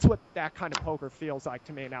that kind of poker feels like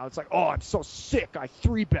to me now. It's like, oh, I'm so sick, I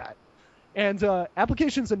 3-bet. And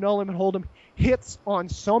Applications of No Limit Hold'em hits on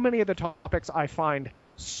so many of the topics I find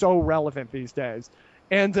so relevant these days.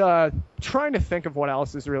 And trying to think of what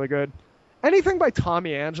else is really good. Anything by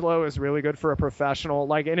Tommy Angelo is really good for a professional.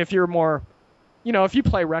 Like, and if you're more, you know, if you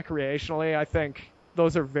play recreationally, I think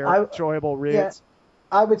those are very enjoyable reads.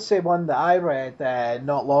 I would say one that I read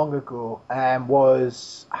not long ago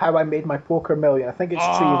was How I Made My Poker Million. I think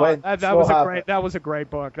it's Tree Wins. That was a great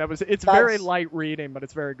book. It's very light reading, but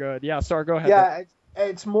it's very good. Yeah, sorry, go ahead. Yeah,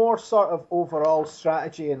 it's more sort of overall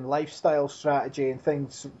strategy and lifestyle strategy and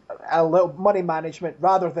things, a little money management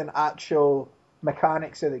rather than actual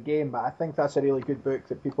mechanics of the game. But I think that's a really good book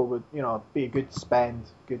that people would, be a good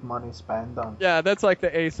money spend on. Yeah, that's like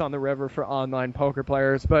the ace on the river for online poker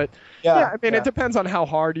players. But it depends on how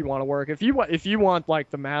hard you want to work. If you want like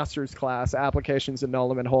the master's class, Applications in No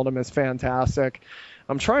Limit Hold'em is fantastic.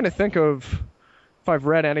 I'm trying to think of if I've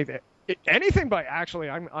read anything by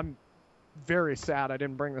I'm very sad I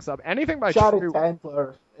didn't bring this up. Anything by Jared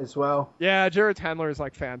Tendler as well. Yeah, Jared Tendler is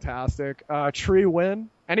like fantastic. Tree Win.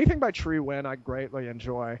 Anything by Tree Win I greatly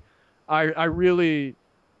enjoy. I really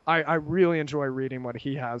enjoy reading what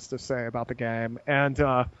he has to say about the game. And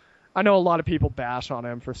I know a lot of people bash on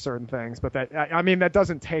him for certain things, but that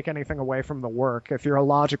doesn't take anything away from the work. If you're a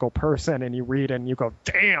logical person and you read it and you go,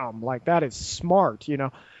 damn, like that is smart,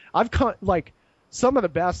 I've like some of the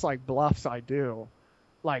best like bluffs I do.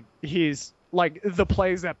 Like he's like the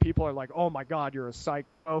plays that people are like, oh my God, you're a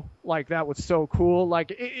psycho. Like that was so cool.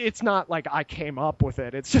 Like it's not like I came up with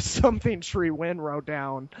it. It's just something Tree Win wrote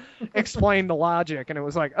down, explained the logic, and it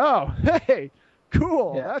was like, oh, hey,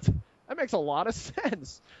 cool. Yeah. That makes a lot of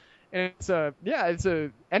sense. And it's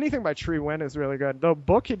anything by Tree Win is really good. The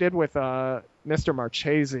book he did with Mr.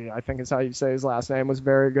 Marchese, I think is how you say his last name, was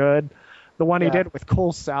very good. The one he did with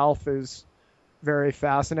Cole South is very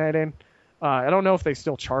fascinating. I don't know if they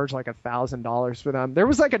still charge like $1,000 for them. There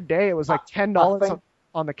was like a day it was like $10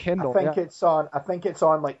 on the Kindle. I think it's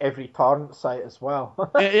on like every torrent site as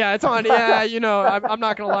well. Yeah, it's on. Yeah, I'm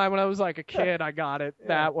not gonna lie. When I was like a kid, I got it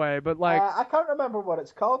that way. But like, I can't remember what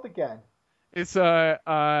it's called again. It's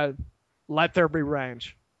Let There Be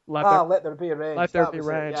Range. Let There Be Range. Let There Be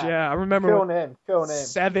Range. Yeah, I remember. Cool name.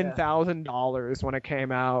 $7,000 when it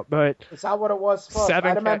came out, but is that what it was first? I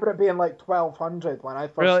remember it being like $1,200 when I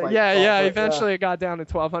first. Really? Eventually, it got down to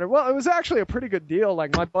 $1,200. Well, it was actually a pretty good deal.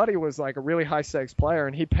 Like my buddy was like a really high stakes player,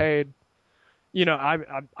 and he paid. I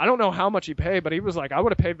don't know how much he paid, but he was like, I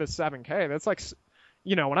would have paid this $7,000. That's like.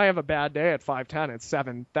 When I have a bad day at 510, it's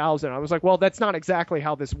 7,000. I was like, well, that's not exactly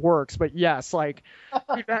how this works, but yes, like,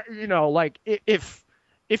 like if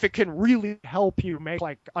it can really help you make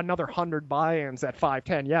like another 100 buy-ins at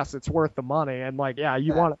 510, yes, it's worth the money. And like,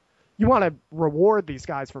 you want to reward these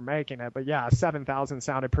guys for making it, but yeah, 7,000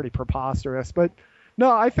 sounded pretty preposterous. But no,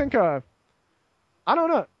 I think I don't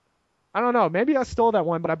know. Maybe I stole that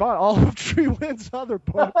one, but I bought all of Tree Win's other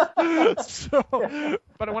books.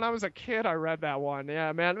 But when I was a kid, I read that one.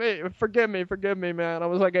 Yeah, man. Hey, forgive me, man. I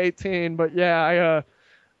was like 18, but yeah,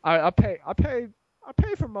 I pay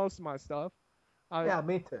for most of my stuff.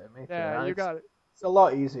 Me too. Yeah, you got it. It's a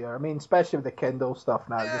lot easier. I mean, especially with the Kindle stuff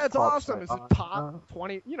now. Yeah, it's awesome. It's a pop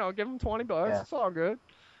 20. Give them $20. Yeah. It's all good.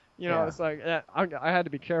 It's like I had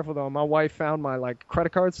to be careful though. My wife found my like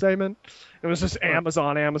credit card statement. It was just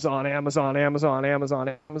Amazon.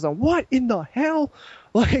 What in the hell?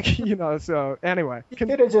 Like So anyway, you could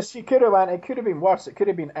have went. It could have been worse. It could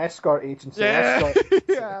have been escort agency. Yeah,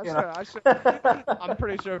 I should. I'm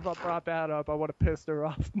pretty sure if I brought that up, I would have pissed her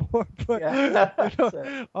off more. But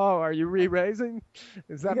oh, are you re-raising?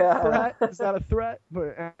 Is that a threat? Is that a threat?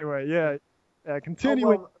 But anyway, continuing. Oh,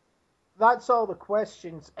 well, that's all the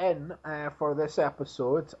questions in for this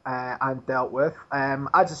episode and dealt with. As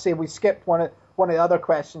I say, we skipped one of the other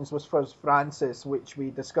questions was for Francis, which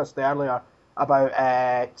we discussed earlier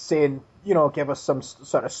about saying, give us some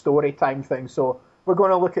sort of story time thing. So we're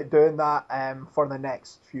going to look at doing that for the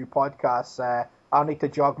next few podcasts. I'll need to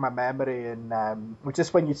jog my memory, and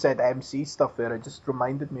just when you said MC stuff there, it just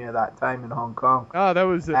reminded me of that time in Hong Kong. Oh, that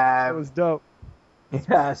was dope.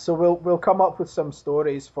 Yeah, so we'll come up with some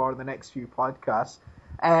stories for the next few podcasts.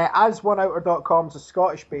 As OneOuter.com is a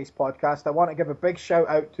Scottish-based podcast, I want to give a big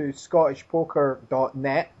shout-out to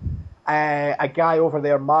ScottishPoker.net. A guy over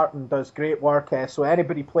there, Martin, does great work. So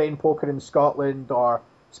anybody playing poker in Scotland, or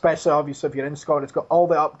especially obviously if you're in Scotland, it's got all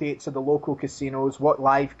the updates of the local casinos, what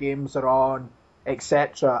live games are on,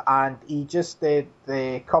 etc. And he just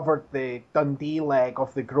they covered the Dundee leg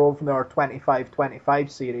of the Grosvenor 25-25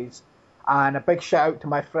 series. And a big shout out to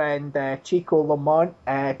my friend Chico Lamont,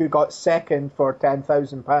 who got second for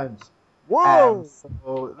 £10,000. Whoa!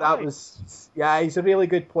 So that was, he's a really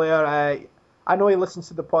good player. I know he listens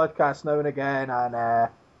to the podcast now and again, and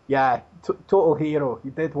total hero.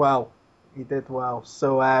 He did well.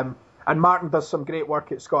 So, and Martin does some great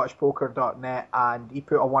work at ScottishPoker.net, and he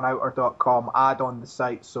put a OneOuter.com ad on the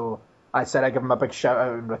site. So I said I'd give him a big shout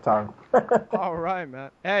out in return. All right,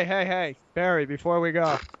 man. Hey, Barry, before we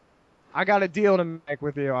go, I got a deal to make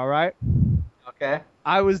with you, all right? Okay.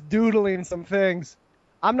 I was doodling some things.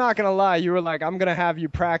 I'm not going to lie. You were like, I'm going to have you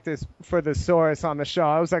practice for the Saurus on the show.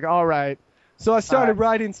 I was like, all right. So I started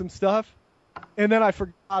writing some stuff, and then I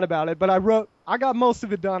forgot about it. But I got most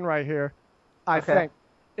of it done right here, I think.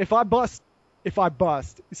 If I bust,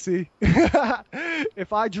 see?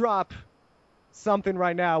 If I drop something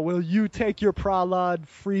right now, will you take your Prahlad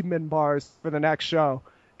Friedman bars for the next show?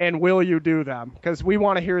 And will you do them? Because we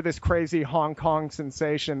want to hear this crazy Hong Kong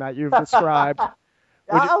sensation that you've described.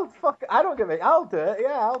 I don't give it. I'll do it.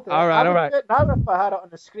 Yeah, I'll do it. All right. Do it now if I had it on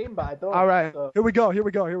the screen, but I don't. All right. So. Here we go.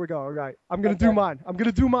 All right. I'm going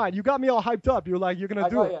to do mine. You got me all hyped up. You're like, you're going to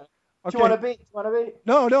do it. Yeah. Okay. Do you want to beat?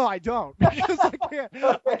 No, I don't. Because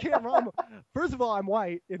I can't rhyme. First of all, I'm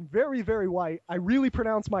white and very, very white. I really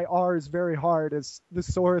pronounce my R's very hard, as the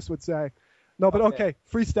Saurus would say. No, but okay.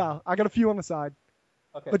 Freestyle. I got a few on the side.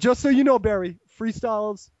 Okay. But just so you know, Barry,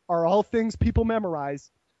 freestyles are all things people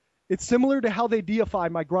memorize. It's similar to how they deify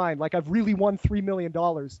my grind, like I've really won $3 million.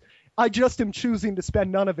 I just am choosing to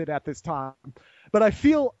spend none of it at this time. But I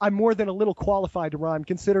feel I'm more than a little qualified to rhyme,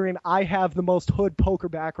 considering I have the most hood poker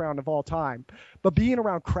background of all time. But being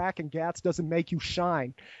around crack and gats doesn't make you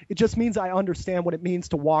shine. It just means I understand what it means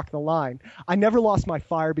to walk the line. I never lost my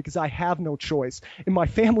fire because I have no choice. And my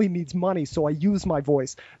family needs money, so I use my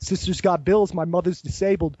voice. Sister's got bills, my mother's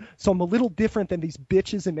disabled. So I'm a little different than these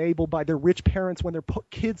bitches enabled by their rich parents when their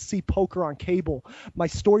kids see poker on cable. My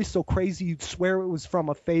story's so crazy you'd swear it was from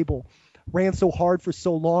a fable. Ran so hard for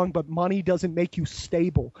so long, but money doesn't make you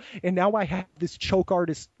stable. And now I have this choke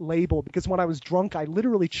artist label because when I was drunk, I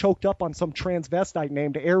literally choked up on some transvestite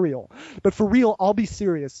named Ariel. But for real, I'll be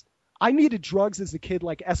serious. I needed drugs as a kid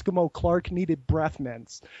like Eskimo Clark needed breath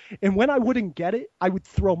mints. And when I wouldn't get it, I would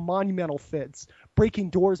throw monumental fits,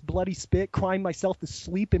 breaking doors, bloody spit, crying myself to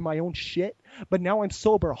sleep in my own shit. But now I'm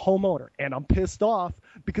sober, homeowner, and I'm pissed off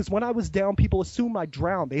because when I was down, people assumed I'd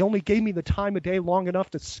drown. They only gave me the time of day long enough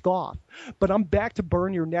to scoff. But I'm back to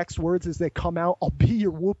burn your next words as they come out. I'll be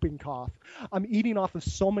your whooping cough. I'm eating off of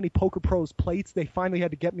so many Poker Pros plates, they finally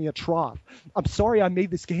had to get me a trough. I'm sorry I made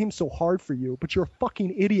this game so hard for you, but you're a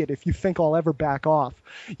fucking idiot if you think I'll ever back off.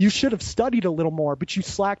 You should have studied a little more, but you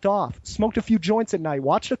slacked off. Smoked a few joints at night,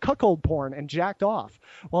 watched a cuckold porn, and jacked off.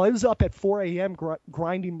 While I was up at 4 a.m.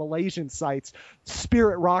 grinding Malaysian sites,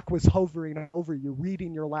 Spirit Rock was hovering over you,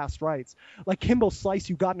 reading your last rites. Like Kimbo Slice,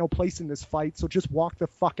 you got no place in this fight, so just walk the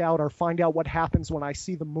fuck out or find out what happens when I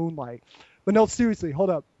see the moonlight. But no, seriously, hold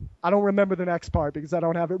up. I don't remember the next part because I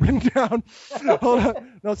don't have it written down. Hold up.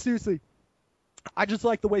 No, seriously. I just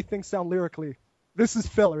like the way things sound lyrically. This is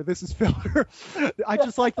filler. I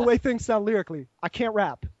just like the way things sound lyrically. I can't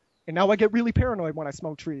rap. And now I get really paranoid when I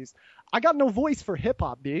smoke trees. I got no voice for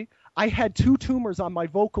hip-hop, B. I had 2 tumors on my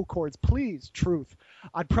vocal cords. Please, truth.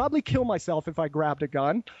 I'd probably kill myself if I grabbed a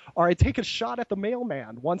gun, or I'd take a shot at the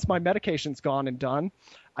mailman once my medication's gone and done.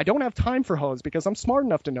 I don't have time for hoes because I'm smart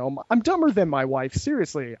enough to know I'm dumber than my wife.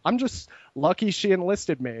 Seriously, I'm just lucky she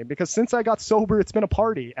enlisted me because since I got sober, it's been a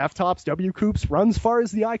party. F-tops, W-coops, runs far as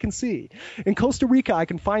the eye can see. In Costa Rica, I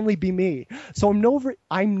can finally be me. So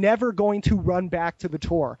I'm never going to run back to the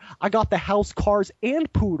tour. I got the house, cars,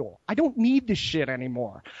 and poodle. I don't need this shit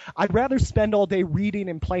anymore. I'd rather spend all day reading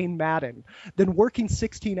and playing Madden than working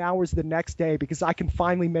 16 hours the next day because I can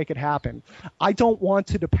finally make it happen. I don't want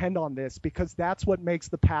to depend on this because that's what makes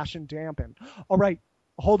the passion dampen. All right,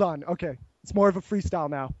 hold on. Okay, it's more of a freestyle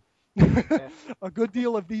now. Okay. A good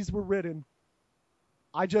deal of these were written.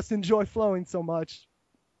 I just enjoy flowing so much.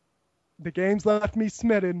 The game's left me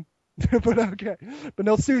smitten. But okay. But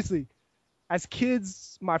no, seriously. As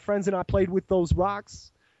kids, my friends and I played with those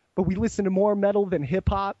rocks, but we listened to more metal than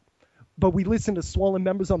hip-hop. But we listened to Swollen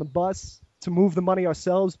Members on the bus to move the money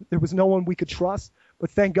ourselves. There was no one we could trust. But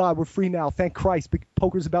thank God we're free now. Thank Christ.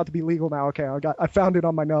 Poker's about to be legal now. Okay, I found it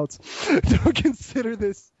on my notes. Don't consider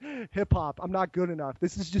this hip-hop. I'm not good enough.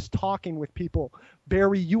 This is just talking with people.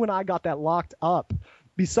 Barry, you and I got that locked up.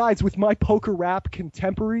 Besides, with my poker rap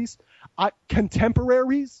contemporaries,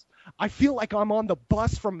 I feel like I'm on the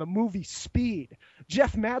bus from the movie Speed.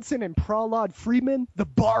 Jeff Madsen and Prahlad Friedman, the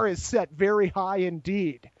bar is set very high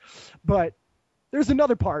indeed. But there's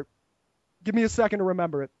another part. Give me a second to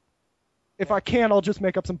remember it. If I can, I'll just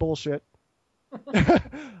make up some bullshit.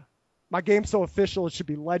 My game's so official, it should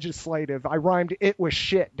be legislative. I rhymed it with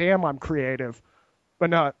shit. Damn, I'm creative. But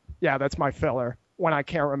no, yeah, that's my filler when I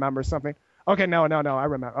can't remember something. Okay, no, I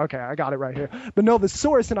remember. Okay, I got it right here. But no, the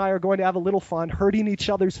Source and I are going to have a little fun, hurting each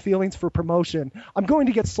other's feelings for promotion. I'm going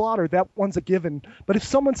to get slaughtered. That one's a given. But if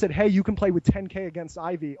someone said, hey, you can play with 10K against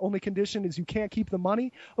Ivy, only condition is you can't keep the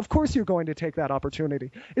money, of course you're going to take that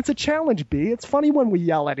opportunity. It's a challenge, B. It's funny when we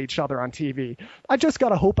yell at each other on TV. I just got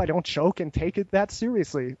to hope I don't choke and take it that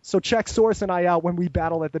seriously. So check Source and I out when we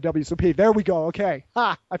battle at the WSOP. There we go. Okay.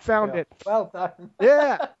 Ha, I found it. Well done.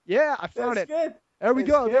 Yeah, I found it. Good. There we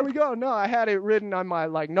go. No, I had it written on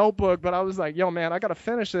my notebook, but I was like, yo, man, I got to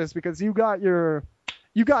finish this because you got your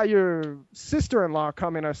sister-in-law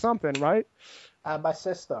coming or something, right? My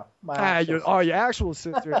sister. Your actual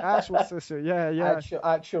sister. Yeah.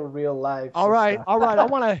 Actual real life. All right.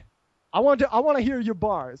 I want to hear your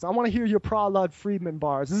bars. I want to hear your Prahlad Friedman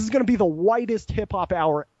bars. This is gonna be the whitest hip hop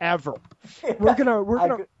hour ever. We're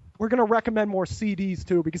gonna recommend more CDs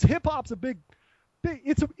too because hip hop's a big.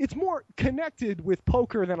 It's more connected with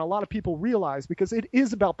poker than a lot of people realize because it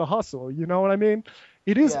is about the hustle. You know what I mean?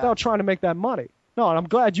 It is about trying to make that money. No, and I'm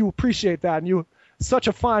glad you appreciate that. And you, such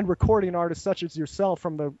a fine recording artist such as yourself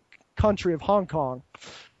from the country of Hong Kong,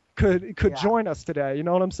 could join us today. You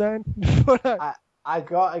know what I'm saying? I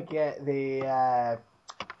gotta get the.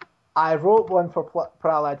 I wrote one for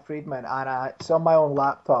Prahlad Friedman, and it's on my own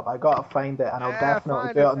laptop. I gotta find it, and I'll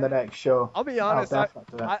definitely do it on the next show. I'll be honest, I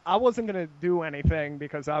wasn't gonna do anything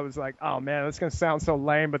because I was like, oh man, that's gonna sound so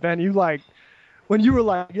lame. But then when you were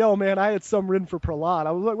like, yo man, I had some written for Prahlad,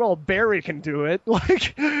 I was like, well, Barry can do it,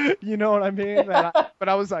 you know what I mean? But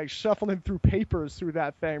I was like shuffling through papers through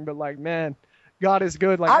that thing, but like, man. God is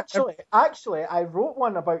good. Actually, I wrote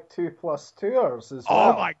one about 2+ tours as Oh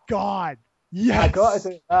well. my God. Yes. I gotta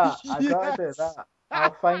do that.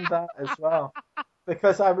 I'll find that as well.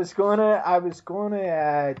 Because I was gonna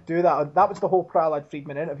do that. That was the whole Prahlad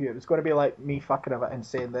Friedman interview. It was going to be like me fucking about and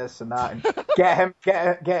saying this and that, and get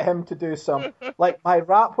him to do some. Like my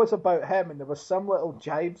rap was about him, and there was some little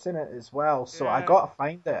jibes in it as well. So I gotta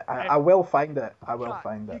find it. I will find it.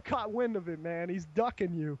 Find it. He caught wind of it, man. He's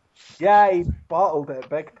ducking you. Yeah, he bottled it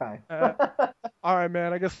big time. All right,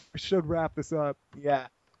 man. I guess we should wrap this up. Yeah.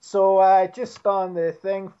 So just on the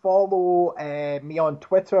thing, follow me on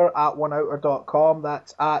Twitter at oneouter.com.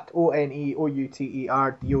 That's at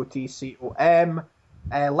ONEOUTERDOTCOM.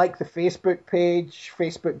 Like the Facebook page,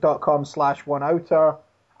 facebook.com/oneouter,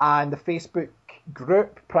 and the Facebook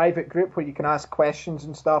group, private group where you can ask questions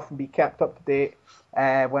and stuff and be kept up to date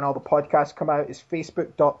when all the podcasts come out is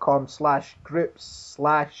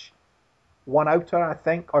facebook.com/groups/oneouter, I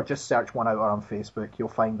think, or just search One Outer on Facebook. You'll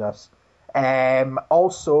find us.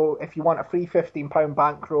 Also, if you want a free £15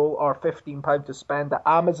 bankroll or £15 to spend at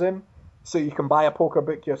Amazon so you can buy a poker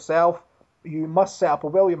book yourself, you must set up a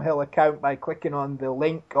William Hill account by clicking on the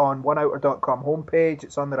link on oneouter.com homepage.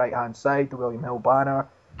 It's on the right hand side, the William Hill banner.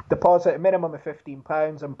 Deposit a minimum of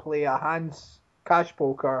 £15 and play a hands cash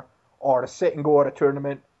poker or a sit and go or a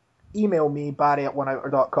tournament. Email me, Barry at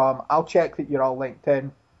oneouter.com. I'll check that you're all linked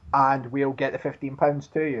in and we'll get the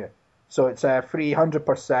 £15 to you. So it's a free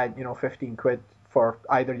 100%, 15 quid for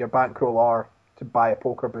either your bankroll or to buy a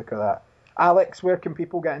poker book of that. Alex, where can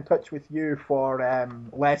people get in touch with you for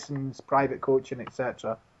lessons, private coaching,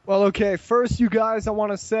 etc.? Well, okay, first, you guys, I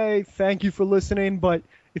want to say thank you for listening, but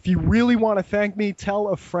if you really want to thank me, tell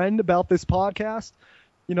a friend about this podcast.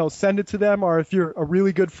 Send it to them, or if you're a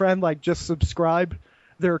really good friend, just subscribe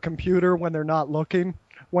their computer when they're not looking.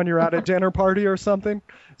 When you're at a dinner party or something,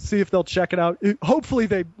 see if they'll check it out. Hopefully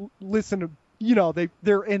they listen to,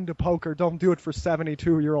 they're into poker. Don't do it for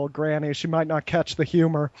 72-year-old granny. She might not catch the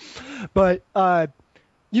humor. But,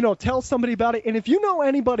 tell somebody about it. And if you know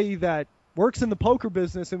anybody that works in the poker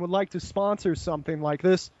business and would like to sponsor something like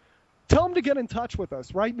this, tell them to get in touch with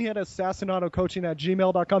us. Write me at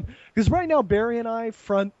assassinatocoaching@gmail.com. Because right now, Barry and I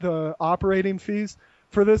front the operating fees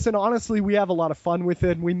for this, and honestly, we have a lot of fun with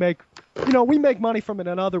it, and we make money from it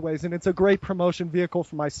in other ways, and it's a great promotion vehicle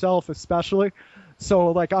for myself, especially.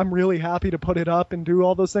 So, I'm really happy to put it up and do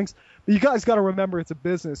all those things. But you guys got to remember, it's a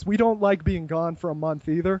business. We don't like being gone for a month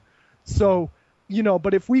either. So,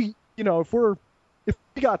 but if we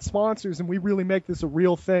got sponsors and we really make this a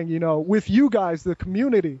real thing, with you guys, the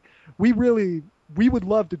community, we would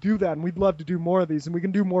love to do that, and we'd love to do more of these, and we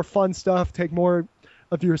can do more fun stuff, take more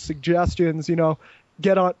of your suggestions,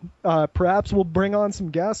 get on, perhaps we'll bring on some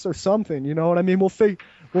guests or something, you know what I mean? We'll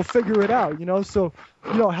figure it out, so,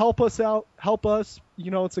 help us out, help us,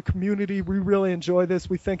 it's a community. We really enjoy this.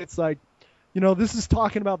 We think it's this is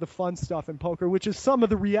talking about the fun stuff in poker, which is some of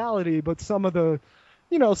the reality, but some of the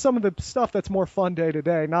stuff that's more fun day to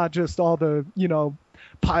day, not just all the,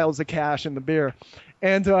 piles of cash and the beer.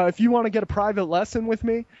 And if you want to get a private lesson with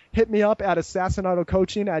me, hit me up at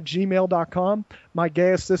assassinadocoaching@gmail.com. My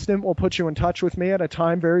gay assistant will put you in touch with me at a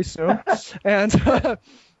time very soon. And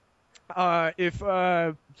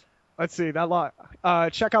let's see,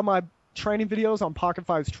 check out my training videos on Pocket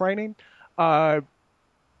Fives Training. Check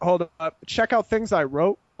out things I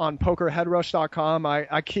wrote on pokerheadrush.com.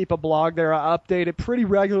 I keep a blog there. I update it pretty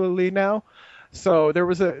regularly now. So there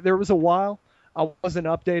was a while I wasn't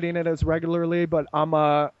updating it as regularly, but I'm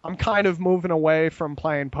kind of moving away from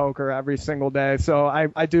playing poker every single day. So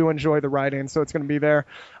I do enjoy the writing, so it's going to be there.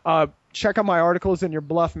 Check out my articles in your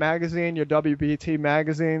Bluff magazine, your WPT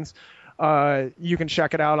magazines. You can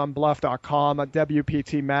check it out on bluff.com, at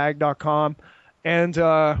wptmag.com, and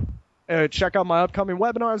check out my upcoming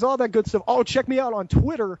webinars, all that good stuff. Oh, check me out on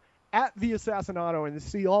Twitter at The Assassinado and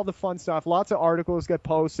see all the fun stuff. Lots of articles get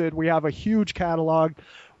posted. We have a huge catalog.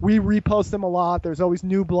 We repost them a lot. There's always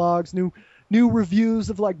new blogs, new reviews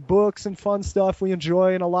of like books and fun stuff we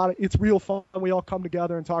enjoy, and it's real fun. We all come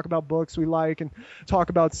together and talk about books we like and talk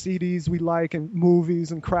about CDs we like and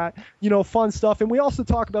movies and crap, fun stuff. And we also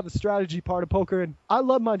talk about the strategy part of poker. And I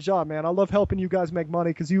love my job, man. I love helping you guys make money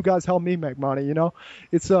because you guys help me make money.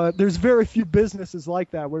 It's there's very few businesses like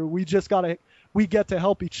that where we get to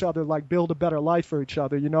help each other, like build a better life for each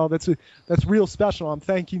other. That's real special. I'm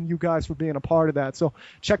thanking you guys for being a part of that. So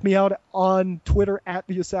check me out on Twitter at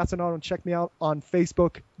The Assassinado, and check me out on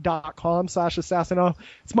Facebook.com/Assassinado.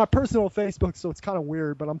 It's my personal Facebook, so it's kind of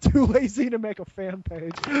weird, but I'm too lazy to make a fan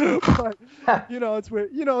page. But, it's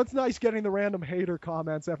weird. It's nice getting the random hater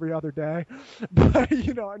comments every other day. But,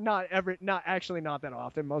 not that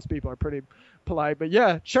often. Most people are pretty polite. But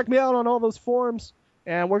yeah, check me out on all those forums.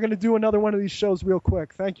 And we're going to do another one of these shows real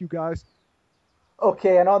quick. Thank you, guys.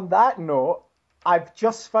 Okay, and on that note, I've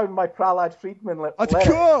just found my Prahlad Friedman lyrics. Let's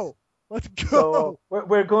go! So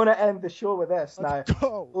we're going to end the show with this. Let's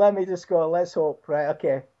go. Let me just go. Let's hope. Right,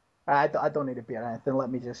 okay. I don't need to be or anything. Let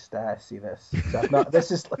me just see this. So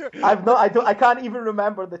I can't even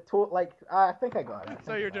remember the total. I think I got it.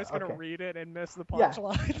 So you're just going to read it and miss the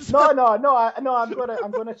punchlines? Yeah. No.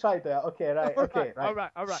 I'm gonna try that. Okay, right. Okay, right.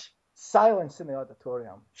 All right. Silence in the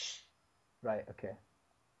auditorium. Shh. Right, okay.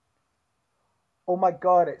 Oh my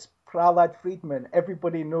God, it's Prahlad Friedman.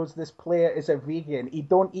 Everybody knows this player is a vegan. He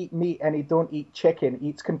don't eat meat and he don't eat chicken. He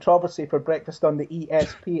eats controversy for breakfast on the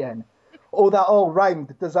ESPN. Oh, that all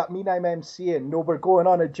rhymed. Does that mean I'm MCing? No, we're going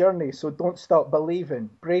on a journey, so don't stop believing.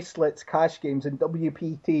 Bracelets, cash games, and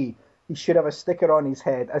WPT. He should have a sticker on his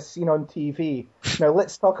head, as seen on TV. Now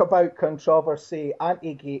let's talk about controversy.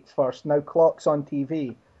 Anti-Gates first. Now clocks on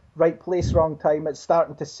TV. Right place, wrong time. It's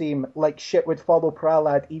starting to seem like shit would follow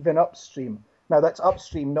Prahlad even upstream. Now that's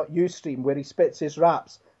upstream, not Ustream, where he spits his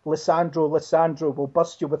raps. Lissandro will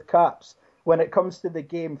bust you with caps. When it comes to the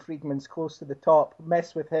game, Friedman's close to the top.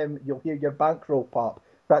 Mess with him, you'll hear your bankroll pop.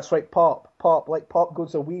 That's right, pop, like pop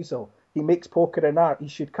goes a weasel. He makes poker an art, he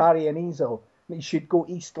should carry an easel. He should go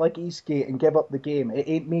east like Eastgate and give up the game. It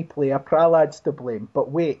ain't me, player, Prahlad's to blame.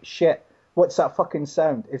 But wait, shit. What's that fucking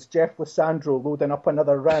sound? It's Jeff Lissandro loading up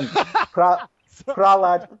another round. Prahlad,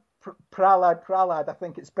 I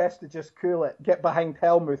think it's best to just cool it. Get behind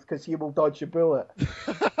Helmuth because he will dodge a bullet. Dude,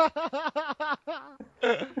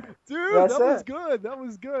 that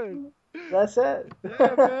was good. That's it.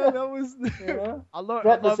 Yeah, man, that was...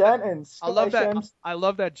 I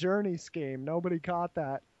love that journey scheme. Nobody caught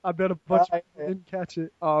that. I bet a bunch of people didn't catch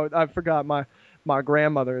it. Oh, I forgot my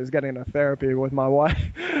grandmother is getting a therapy with my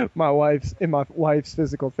wife's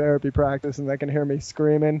physical therapy practice, and they can hear me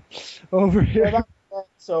screaming over here. Yeah,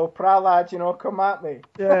 so Prahlad, come at me.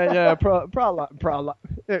 Yeah,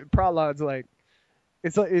 Prahlad's like,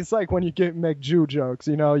 it's like when you make Jew jokes,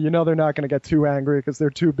 they're not going to get too angry because they're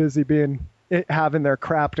too busy having their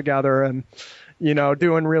crap together and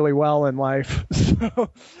doing really well in life. So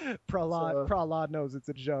Prahlad knows it's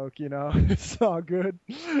a joke, it's all good.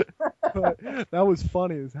 But that was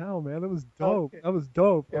funny as hell, man. That was dope. Okay. That was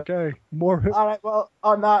dope. Yeah. Okay, more. All right. Well,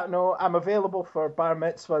 on that note, I'm available for bar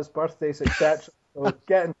mitzvahs, birthdays, etc. So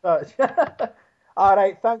get in touch. All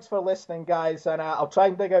right. Thanks for listening, guys, and I'll try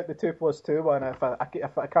and dig out the 2+2 one if I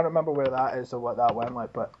can't remember where that is or what that went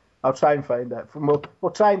like, but I'll try and find it.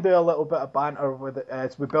 We'll try and do a little bit of banter with it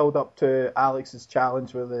as we build up to Alex's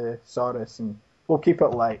challenge with the Saurus, and we'll keep it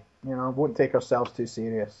light. Won't take ourselves too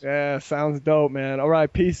serious. Yeah, sounds dope, man. All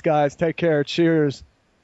right, peace, guys. Take care. Cheers.